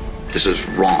 This is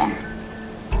wrong,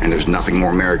 and there's nothing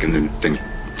more American than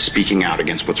speaking out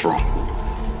against what's wrong.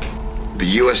 The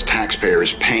U.S. taxpayer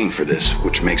is paying for this,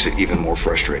 which makes it even more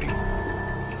frustrating.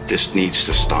 This needs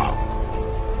to stop.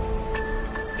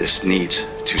 This needs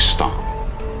to stop.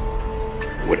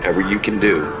 Whatever you can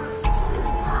do,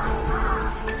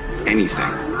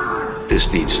 anything,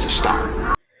 this needs to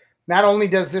stop. Not only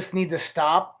does this need to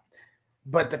stop,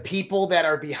 but the people that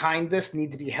are behind this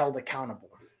need to be held accountable.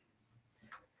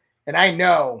 And I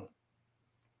know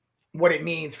what it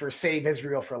means for Save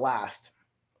Israel for Last.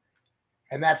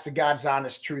 And that's the God's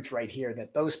honest truth right here,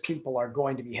 that those people are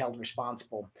going to be held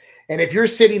responsible. And if you're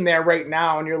sitting there right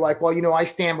now and you're like, well, you know, I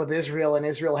stand with Israel and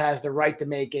Israel has the right to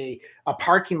make a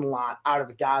parking lot out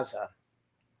of Gaza,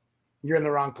 you're in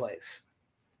the wrong place.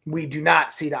 We do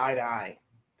not see eye to eye.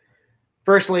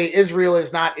 Firstly, Israel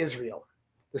is not Israel.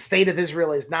 The state of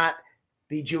Israel is not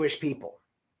the Jewish people.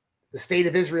 The state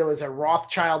of Israel is a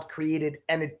Rothschild-created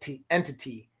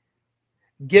entity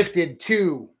gifted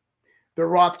to the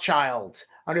Rothschilds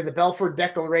under the Balfour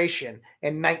Declaration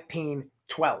in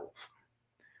 1912.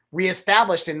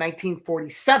 Reestablished in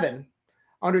 1947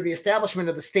 under the establishment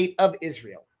of the State of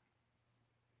Israel.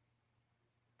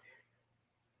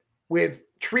 With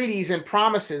treaties and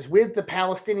promises with the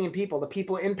Palestinian people, the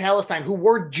people in Palestine who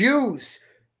were Jews.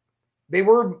 They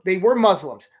were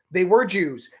Muslims, they were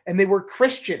Jews, and they were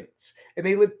Christians, and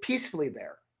they lived peacefully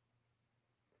there.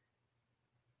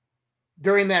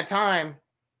 During that time,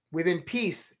 within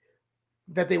peace,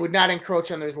 that they would not encroach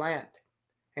on their land.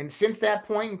 And since that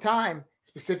point in time,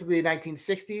 specifically the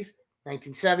 1960s,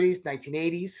 1970s,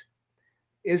 1980s,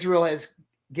 Israel has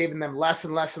given them less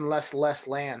and less and less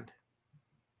land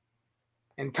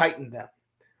and tightened them.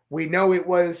 We know it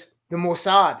was the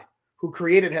Mossad who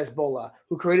created Hezbollah,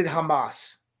 who created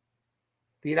Hamas,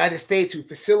 the United States who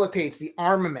facilitates the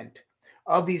armament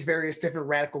of these various different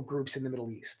radical groups in the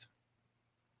Middle East.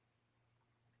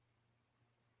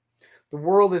 The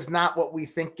world is not what we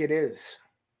think it is.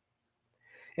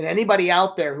 And anybody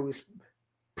out there who is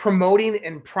promoting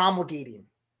and promulgating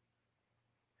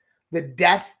the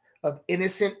death of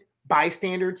innocent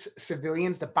bystanders,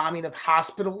 civilians, the bombing of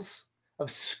hospitals,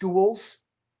 of schools,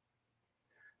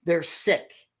 they're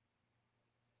sick.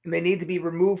 And they need to be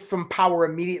removed from power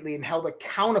immediately and held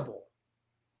accountable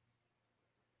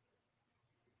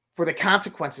for the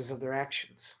consequences of their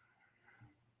actions.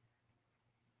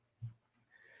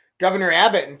 Governor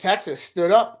Abbott in Texas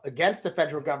stood up against the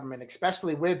federal government,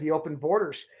 especially with the open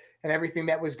borders and everything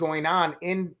that was going on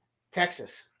in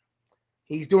Texas.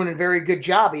 He's doing a very good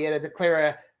job. He had to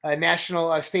declare a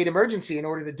national state emergency in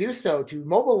order to do so, to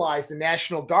mobilize the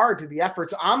National Guard to the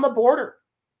efforts on the border.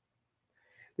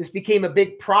 This became a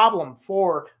big problem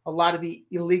for a lot of the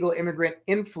illegal immigrant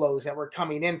inflows that were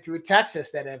coming in through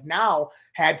Texas that have now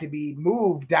had to be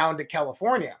moved down to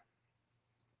California.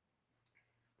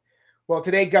 Well,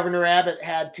 today, Governor Abbott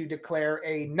had to declare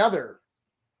another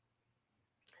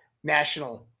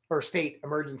national or state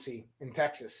emergency in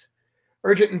Texas.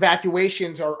 Urgent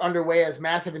evacuations are underway as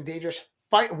massive and dangerous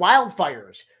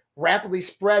wildfires rapidly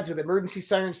spreads with emergency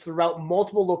sirens throughout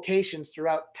multiple locations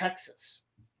throughout Texas.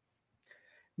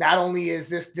 Not only is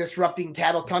this disrupting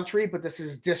cattle country, but this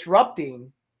is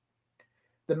disrupting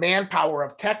the manpower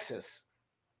of Texas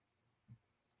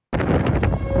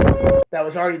that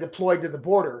was already deployed to the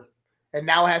border and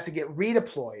now has to get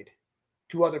redeployed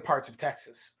to other parts of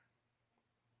Texas.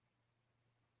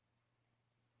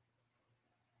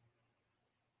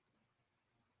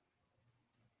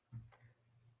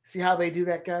 See how they do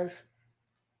that, guys?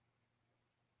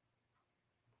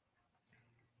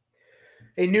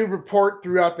 A new report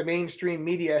throughout the mainstream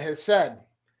media has said,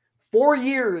 4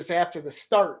 years after the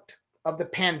start of the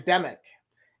pandemic,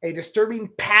 a disturbing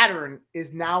pattern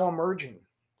is now emerging.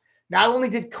 Not only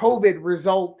did COVID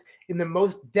result in the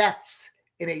most deaths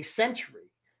in a century,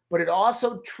 but it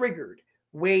also triggered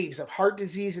waves of heart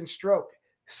disease and stroke.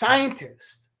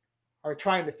 Scientists are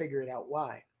trying to figure it out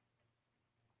why.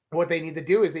 What they need to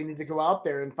do is they need to go out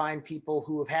there and find people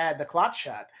who have had the clot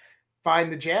shot, find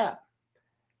the jab,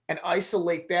 and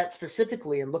isolate that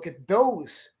specifically and look at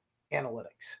those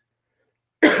analytics.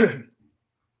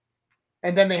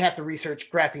 And then they have to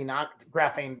research graphene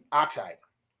oxide.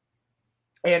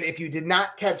 And if you did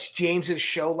not catch James's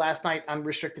show last night,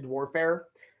 Unrestricted Warfare,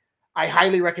 I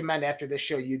highly recommend after this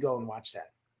show you go and watch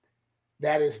that.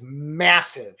 That is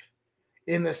massive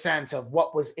in the sense of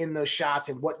what was in those shots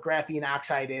and what graphene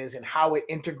oxide is and how it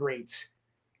integrates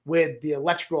with the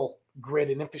electrical grid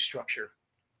and infrastructure.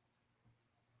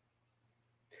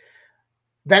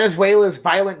 Venezuela's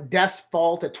violent deaths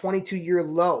fall to 22-year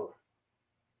low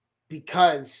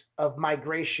because of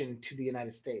migration to the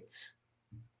United States.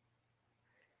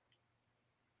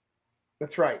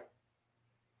 That's right.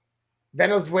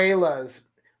 Venezuela's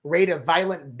rate of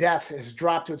violent deaths has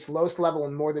dropped to its lowest level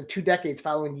in more than 2 decades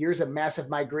following years of massive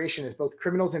migration as both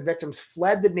criminals and victims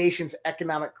fled the nation's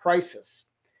economic crisis.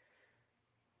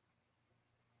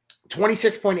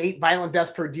 26.8 violent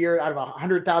deaths per year out of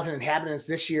 100,000 inhabitants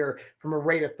this year from a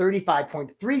rate of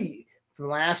 35.3 from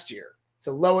last year. It's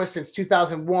the lowest since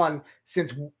 2001,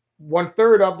 since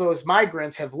 1/3 of those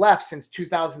migrants have left since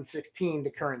 2016 to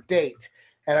current date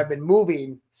and have been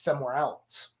moving somewhere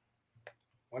else.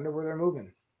 Wonder where they're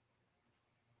moving.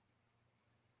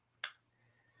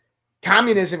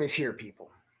 Communism is here, people.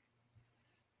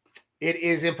 It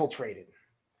is infiltrated.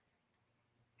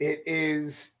 It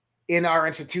is in our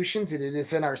institutions. It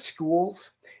is in our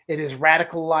schools. It has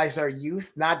radicalized our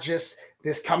youth, not just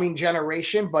this coming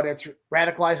generation, but it's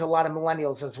radicalized a lot of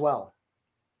millennials as well.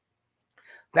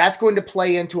 That's going to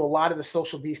play into a lot of the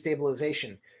social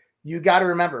destabilization. You got to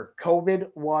remember,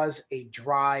 COVID was a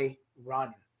dry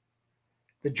run.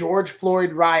 The George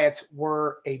Floyd riots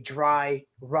were a dry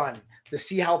run to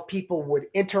see how people would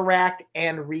interact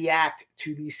and react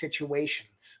to these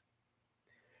situations.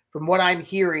 From what I'm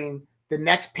hearing, the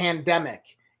next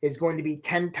pandemic is going to be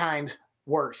 10 times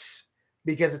worse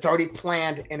because it's already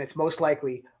planned and it's most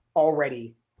likely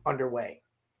already underway.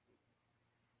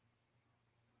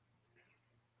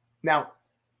 Now,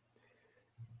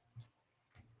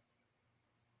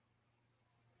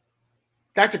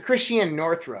 Dr. Christiane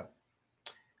Northrup,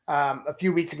 a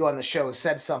few weeks ago on the show,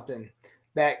 said something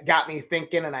that got me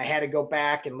thinking, and I had to go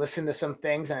back and listen to some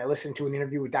things. And I listened to an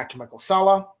interview with Dr. Michael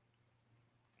Salla,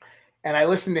 and I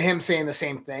listened to him saying the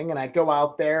same thing. And I go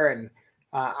out there and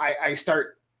I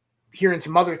start hearing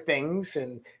some other things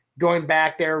and going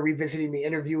back there, revisiting the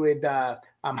interview with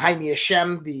Haimi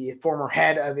Hashem, the former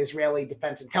head of Israeli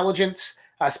Defense Intelligence,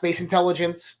 Space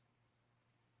Intelligence,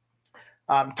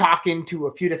 talking to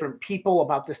a few different people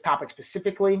about this topic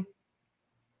specifically.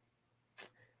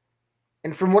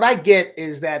 And from what I get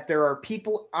is that there are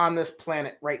people on this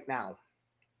planet right now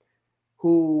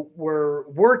who were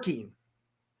working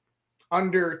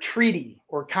under treaty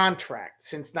or contract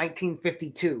since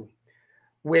 1952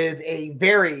 with a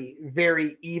very,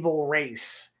 very evil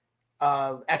race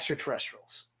of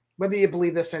extraterrestrials. Whether you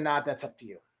believe this or not, that's up to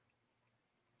you.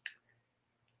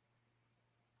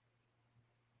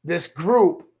 this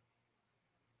group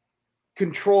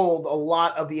controlled a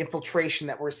lot of the infiltration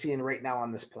that we're seeing right now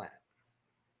on this planet.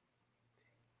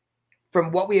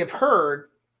 From what we have heard,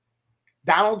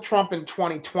 Donald Trump in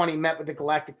 2020 met with the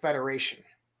Galactic Federation.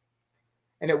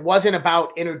 And it wasn't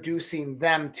about introducing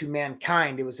them to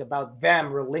mankind. It was about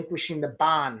them relinquishing the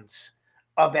bonds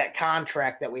of that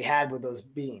contract that we had with those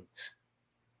beings.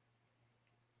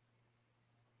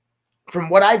 From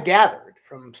what I've gathered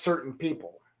from certain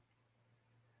people,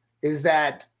 is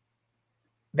that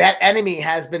that enemy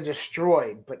has been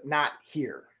destroyed, but not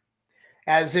here.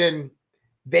 As in,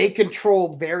 they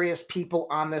controlled various people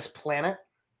on this planet,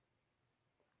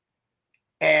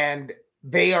 and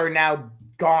they are now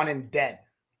gone and dead.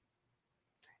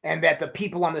 And that the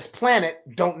people on this planet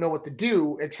don't know what to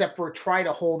do except for try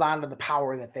to hold on to the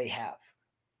power that they have.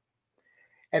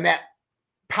 And that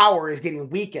power is getting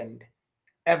weakened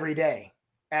every day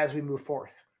as we move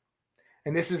forth.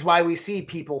 And this is why we see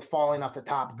people falling off the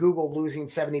top. Google losing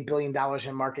 $70 billion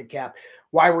in market cap.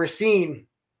 Why we're seeing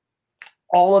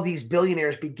all of these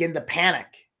billionaires begin to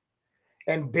panic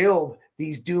and build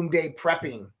these doomsday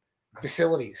prepping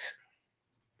facilities.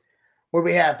 Where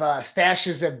we have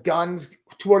stashes of guns,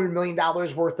 $200 million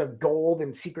worth of gold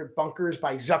and secret bunkers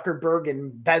by Zuckerberg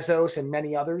and Bezos and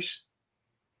many others.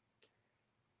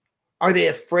 Are they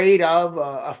afraid of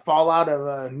a fallout of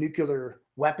a nuclear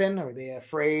weapon? Are they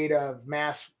afraid of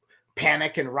mass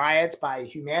panic and riots by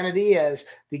humanity as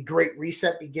the Great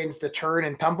Reset begins to turn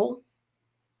and tumble?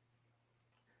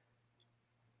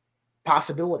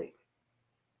 Possibility.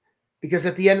 Because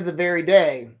at the end of the very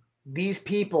day, these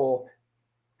people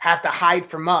have to hide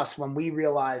from us when we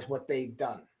realize what they've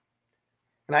done.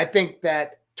 And I think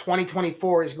that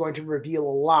 2024 is going to reveal a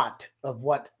lot of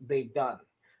what they've done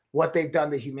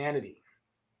to humanity.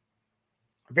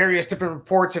 Various different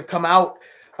reports have come out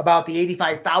about the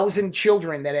 85,000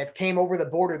 children that have came over the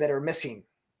border that are missing,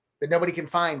 that nobody can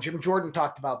find. Jim Jordan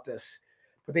talked about this,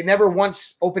 but they never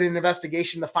once opened an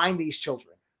investigation to find these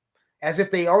children, as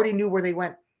if they already knew where they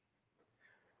went.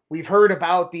 We've heard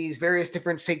about these various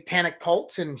different satanic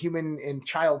cults and human and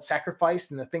child sacrifice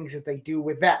and the things that they do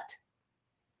with that.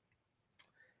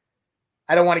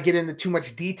 I don't want to get into too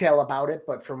much detail about it,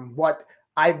 but from what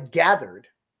I've gathered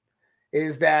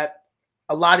is that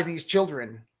a lot of these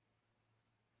children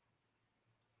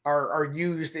are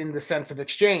used in the sense of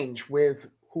exchange with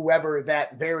whoever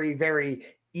that very, very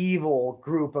evil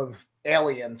group of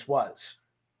aliens was.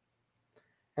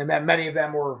 And that many of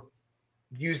them were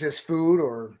used as food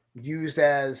or used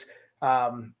as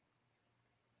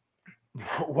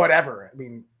whatever. I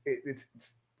mean, it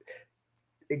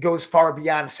goes far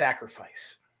beyond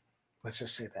sacrifice. Let's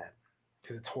just say that.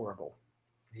 It's horrible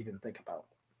to even think about.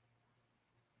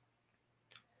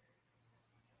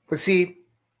 But see,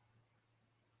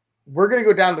 we're going to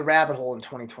go down the rabbit hole in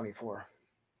 2024.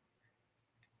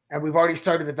 And we've already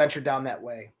started to venture down that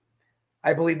way.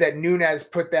 I believe that Nunes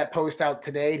put that post out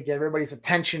today to get everybody's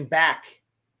attention back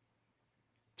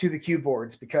to the Q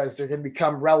boards because they're going to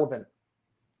become relevant.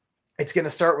 It's going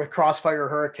to start with Crossfire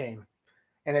Hurricane,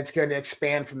 and it's going to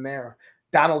expand from there.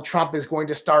 Donald Trump is going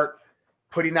to start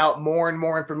putting out more and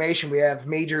more information. We have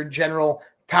Major General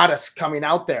Tadas coming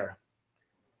out there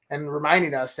and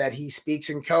reminding us that he speaks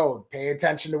in code. Pay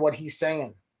attention to what he's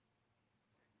saying.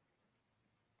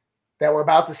 That we're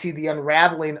about to see the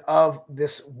unraveling of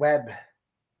this web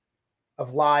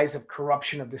of lies, of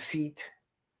corruption, of deceit,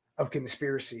 of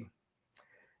conspiracy.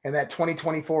 And that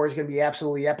 2024 is going to be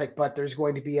absolutely epic, but there's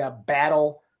going to be a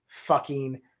battle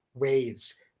fucking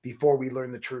waves before we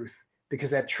learn the truth, because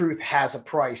that truth has a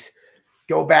price.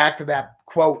 Go back to that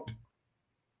quote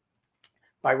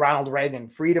by Ronald Reagan.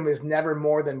 Freedom is never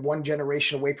more than one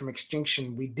generation away from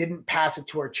extinction. We didn't pass it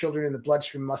to our children in the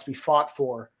bloodstream, must be fought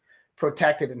for,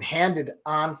 protected, and handed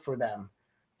on for them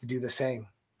to do the same.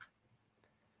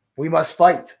 We must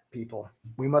fight, people.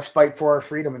 We must fight for our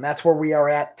freedom, and that's where we are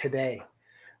at today.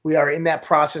 We are in that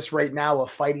process right now of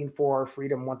fighting for our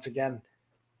freedom once again.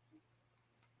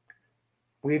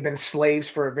 We've been slaves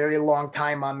for a very long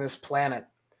time on this planet.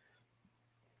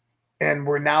 And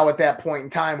we're now at that point in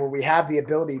time where we have the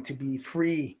ability to be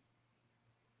free,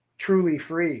 truly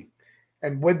free.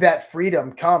 And with that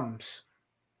freedom comes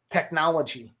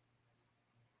technology,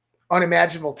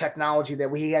 unimaginable technology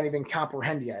that we can't even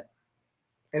comprehend yet.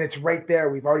 And it's right there.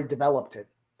 We've already developed it.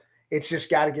 It's just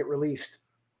got to get released.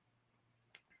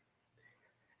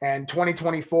 And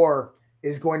 2024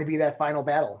 is going to be that final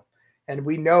battle. And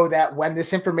we know that when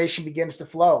this information begins to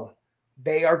flow,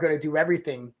 they are going to do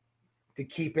everything to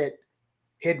keep it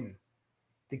hidden,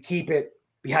 to keep it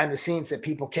behind the scenes that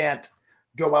people can't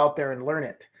go out there and learn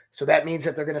it. So that means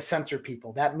that they're going to censor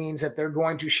people. That means that they're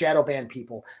going to shadow ban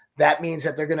people. That means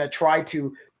that they're going to try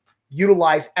to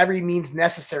utilize every means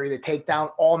necessary to take down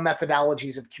all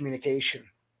methodologies of communication.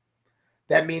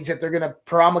 That means that they're going to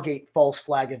promulgate false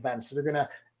flag events. So they're going to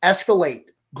escalate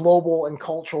global and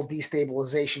cultural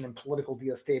destabilization and political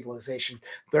destabilization.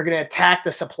 They're going to attack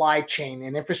the supply chain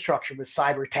and infrastructure with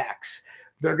cyber attacks.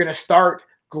 They're going to start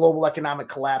global economic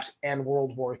collapse and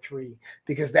World War III,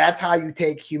 because that's how you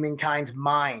take humankind's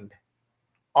mind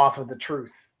off of the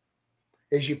truth,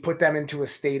 is you put them into a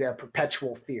state of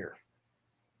perpetual fear.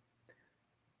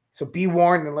 So be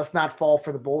warned, and let's not fall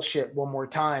for the bullshit one more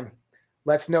time.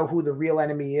 Let's know who the real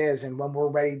enemy is, and when we're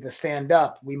ready to stand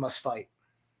up, we must fight.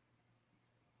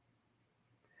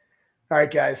 All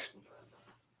right, guys.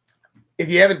 If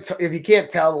you can't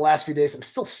tell, the last few days I'm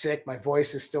still sick. My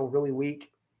voice is still really weak.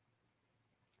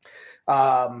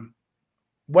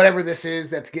 Whatever this is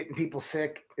that's getting people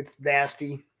sick, it's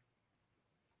nasty.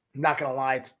 I'm not gonna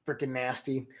lie, it's freaking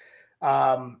nasty.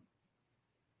 I'm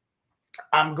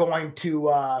going to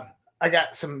I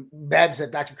got some beds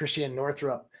that Dr. Christiane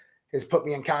Northrup has put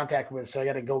me in contact with, so I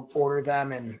got to go order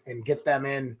them and get them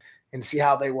in and see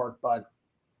how they work. But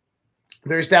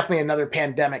there's definitely another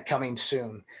pandemic coming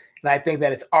soon. And I think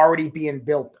that it's already being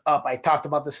built up. I talked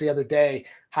about this the other day,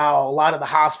 how a lot of the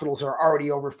hospitals are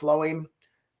already overflowing.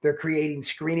 They're creating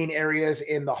screening areas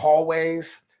in the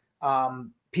hallways.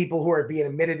 People who are being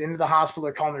admitted into the hospital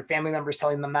are calling their family members,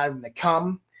 telling them not even to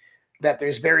come, that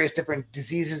there's various different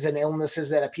diseases and illnesses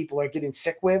that people are getting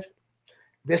sick with.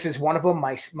 This is one of them.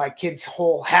 My kid's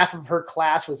whole half of her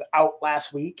class was out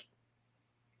last week.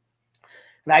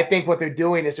 And I think what they're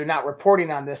doing is they're not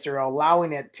reporting on this. They're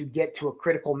allowing it to get to a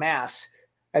critical mass.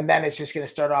 And then it's just going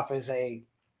to start off as a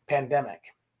pandemic.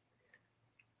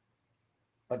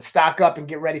 But stock up and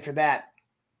get ready for that,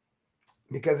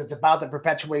 because it's about the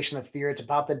perpetuation of fear. It's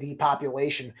about the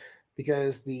depopulation,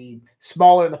 because the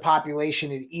smaller the population,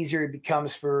 the easier it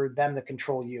becomes for them to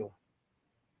control you.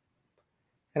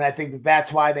 And I think that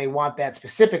that's why they want that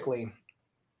specifically,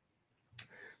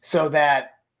 so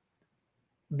that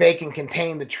they can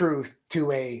contain the truth to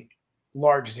a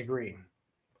large degree.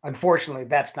 Unfortunately,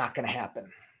 that's not going to happen.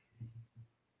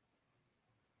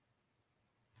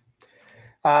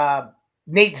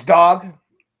 Nate's dog,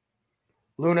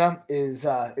 Luna, is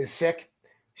sick.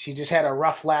 She just had a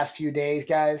rough last few days,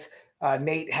 guys.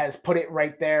 Nate has put it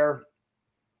right there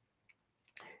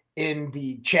in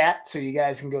the chat, so you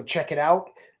guys can go check it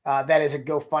out. That is a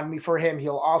GoFundMe for him.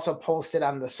 He'll also post it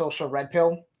on the Social Red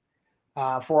Pill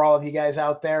for all of you guys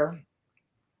out there.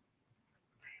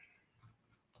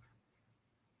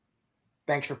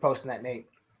 Thanks for posting that, Nate.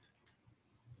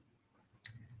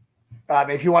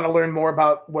 If you want to learn more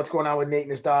about what's going on with Nate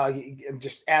and his dog,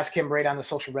 just ask him right on the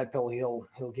Social Red Pill.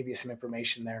 He'll give you some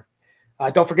information there.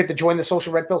 Don't forget to join the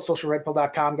Social Red Pill,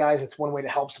 socialredpill.com, guys. It's one way to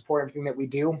help support everything that we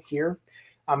do here.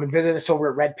 And visit us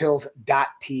over at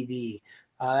redpills.tv.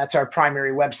 That's our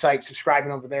primary website.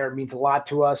 Subscribing over there means a lot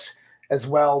to us, as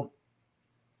well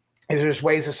as there's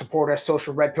ways to support us,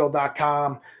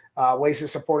 socialredpill.com, ways to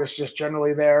support us just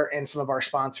generally there, and some of our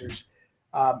sponsors.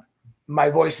 My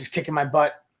voice is kicking my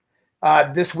butt.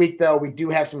 This week, though, we do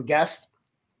have some guests.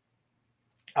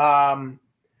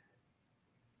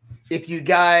 If you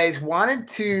guys wanted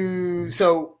to,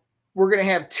 so we're going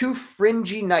to have 2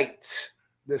 fringy nights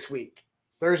this week,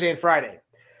 Thursday and Friday.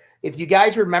 If you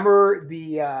guys remember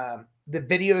the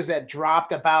videos that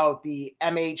dropped about the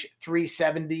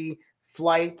MH370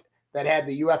 flight that had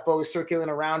the UFOs circulating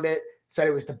around it, said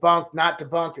it was debunked, not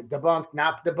debunked, debunked,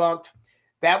 not debunked.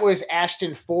 That was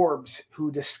Ashton Forbes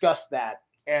who discussed that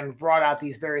and brought out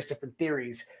these various different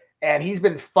theories. And he's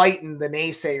been fighting the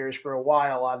naysayers for a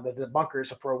while, on the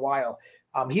debunkers for a while.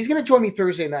 He's going to join me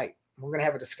Thursday night. We're going to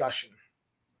have a discussion.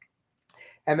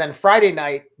 And then Friday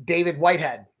night, David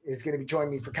Whitehead is going to be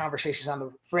joining me for Conversations on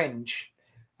the Fringe.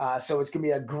 So it's going to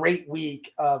be a great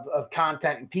week of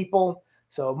content and people.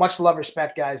 So much love,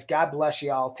 respect, guys. God bless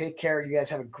you all. Take care. You guys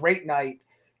have a great night,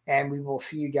 and we will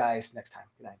see you guys next time.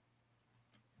 Good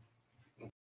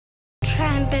night.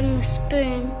 Try and bend the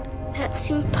spoon. That's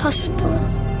impossible.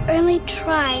 Only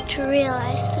try to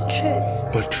realize the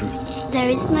truth. What truth? There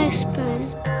is no spoon.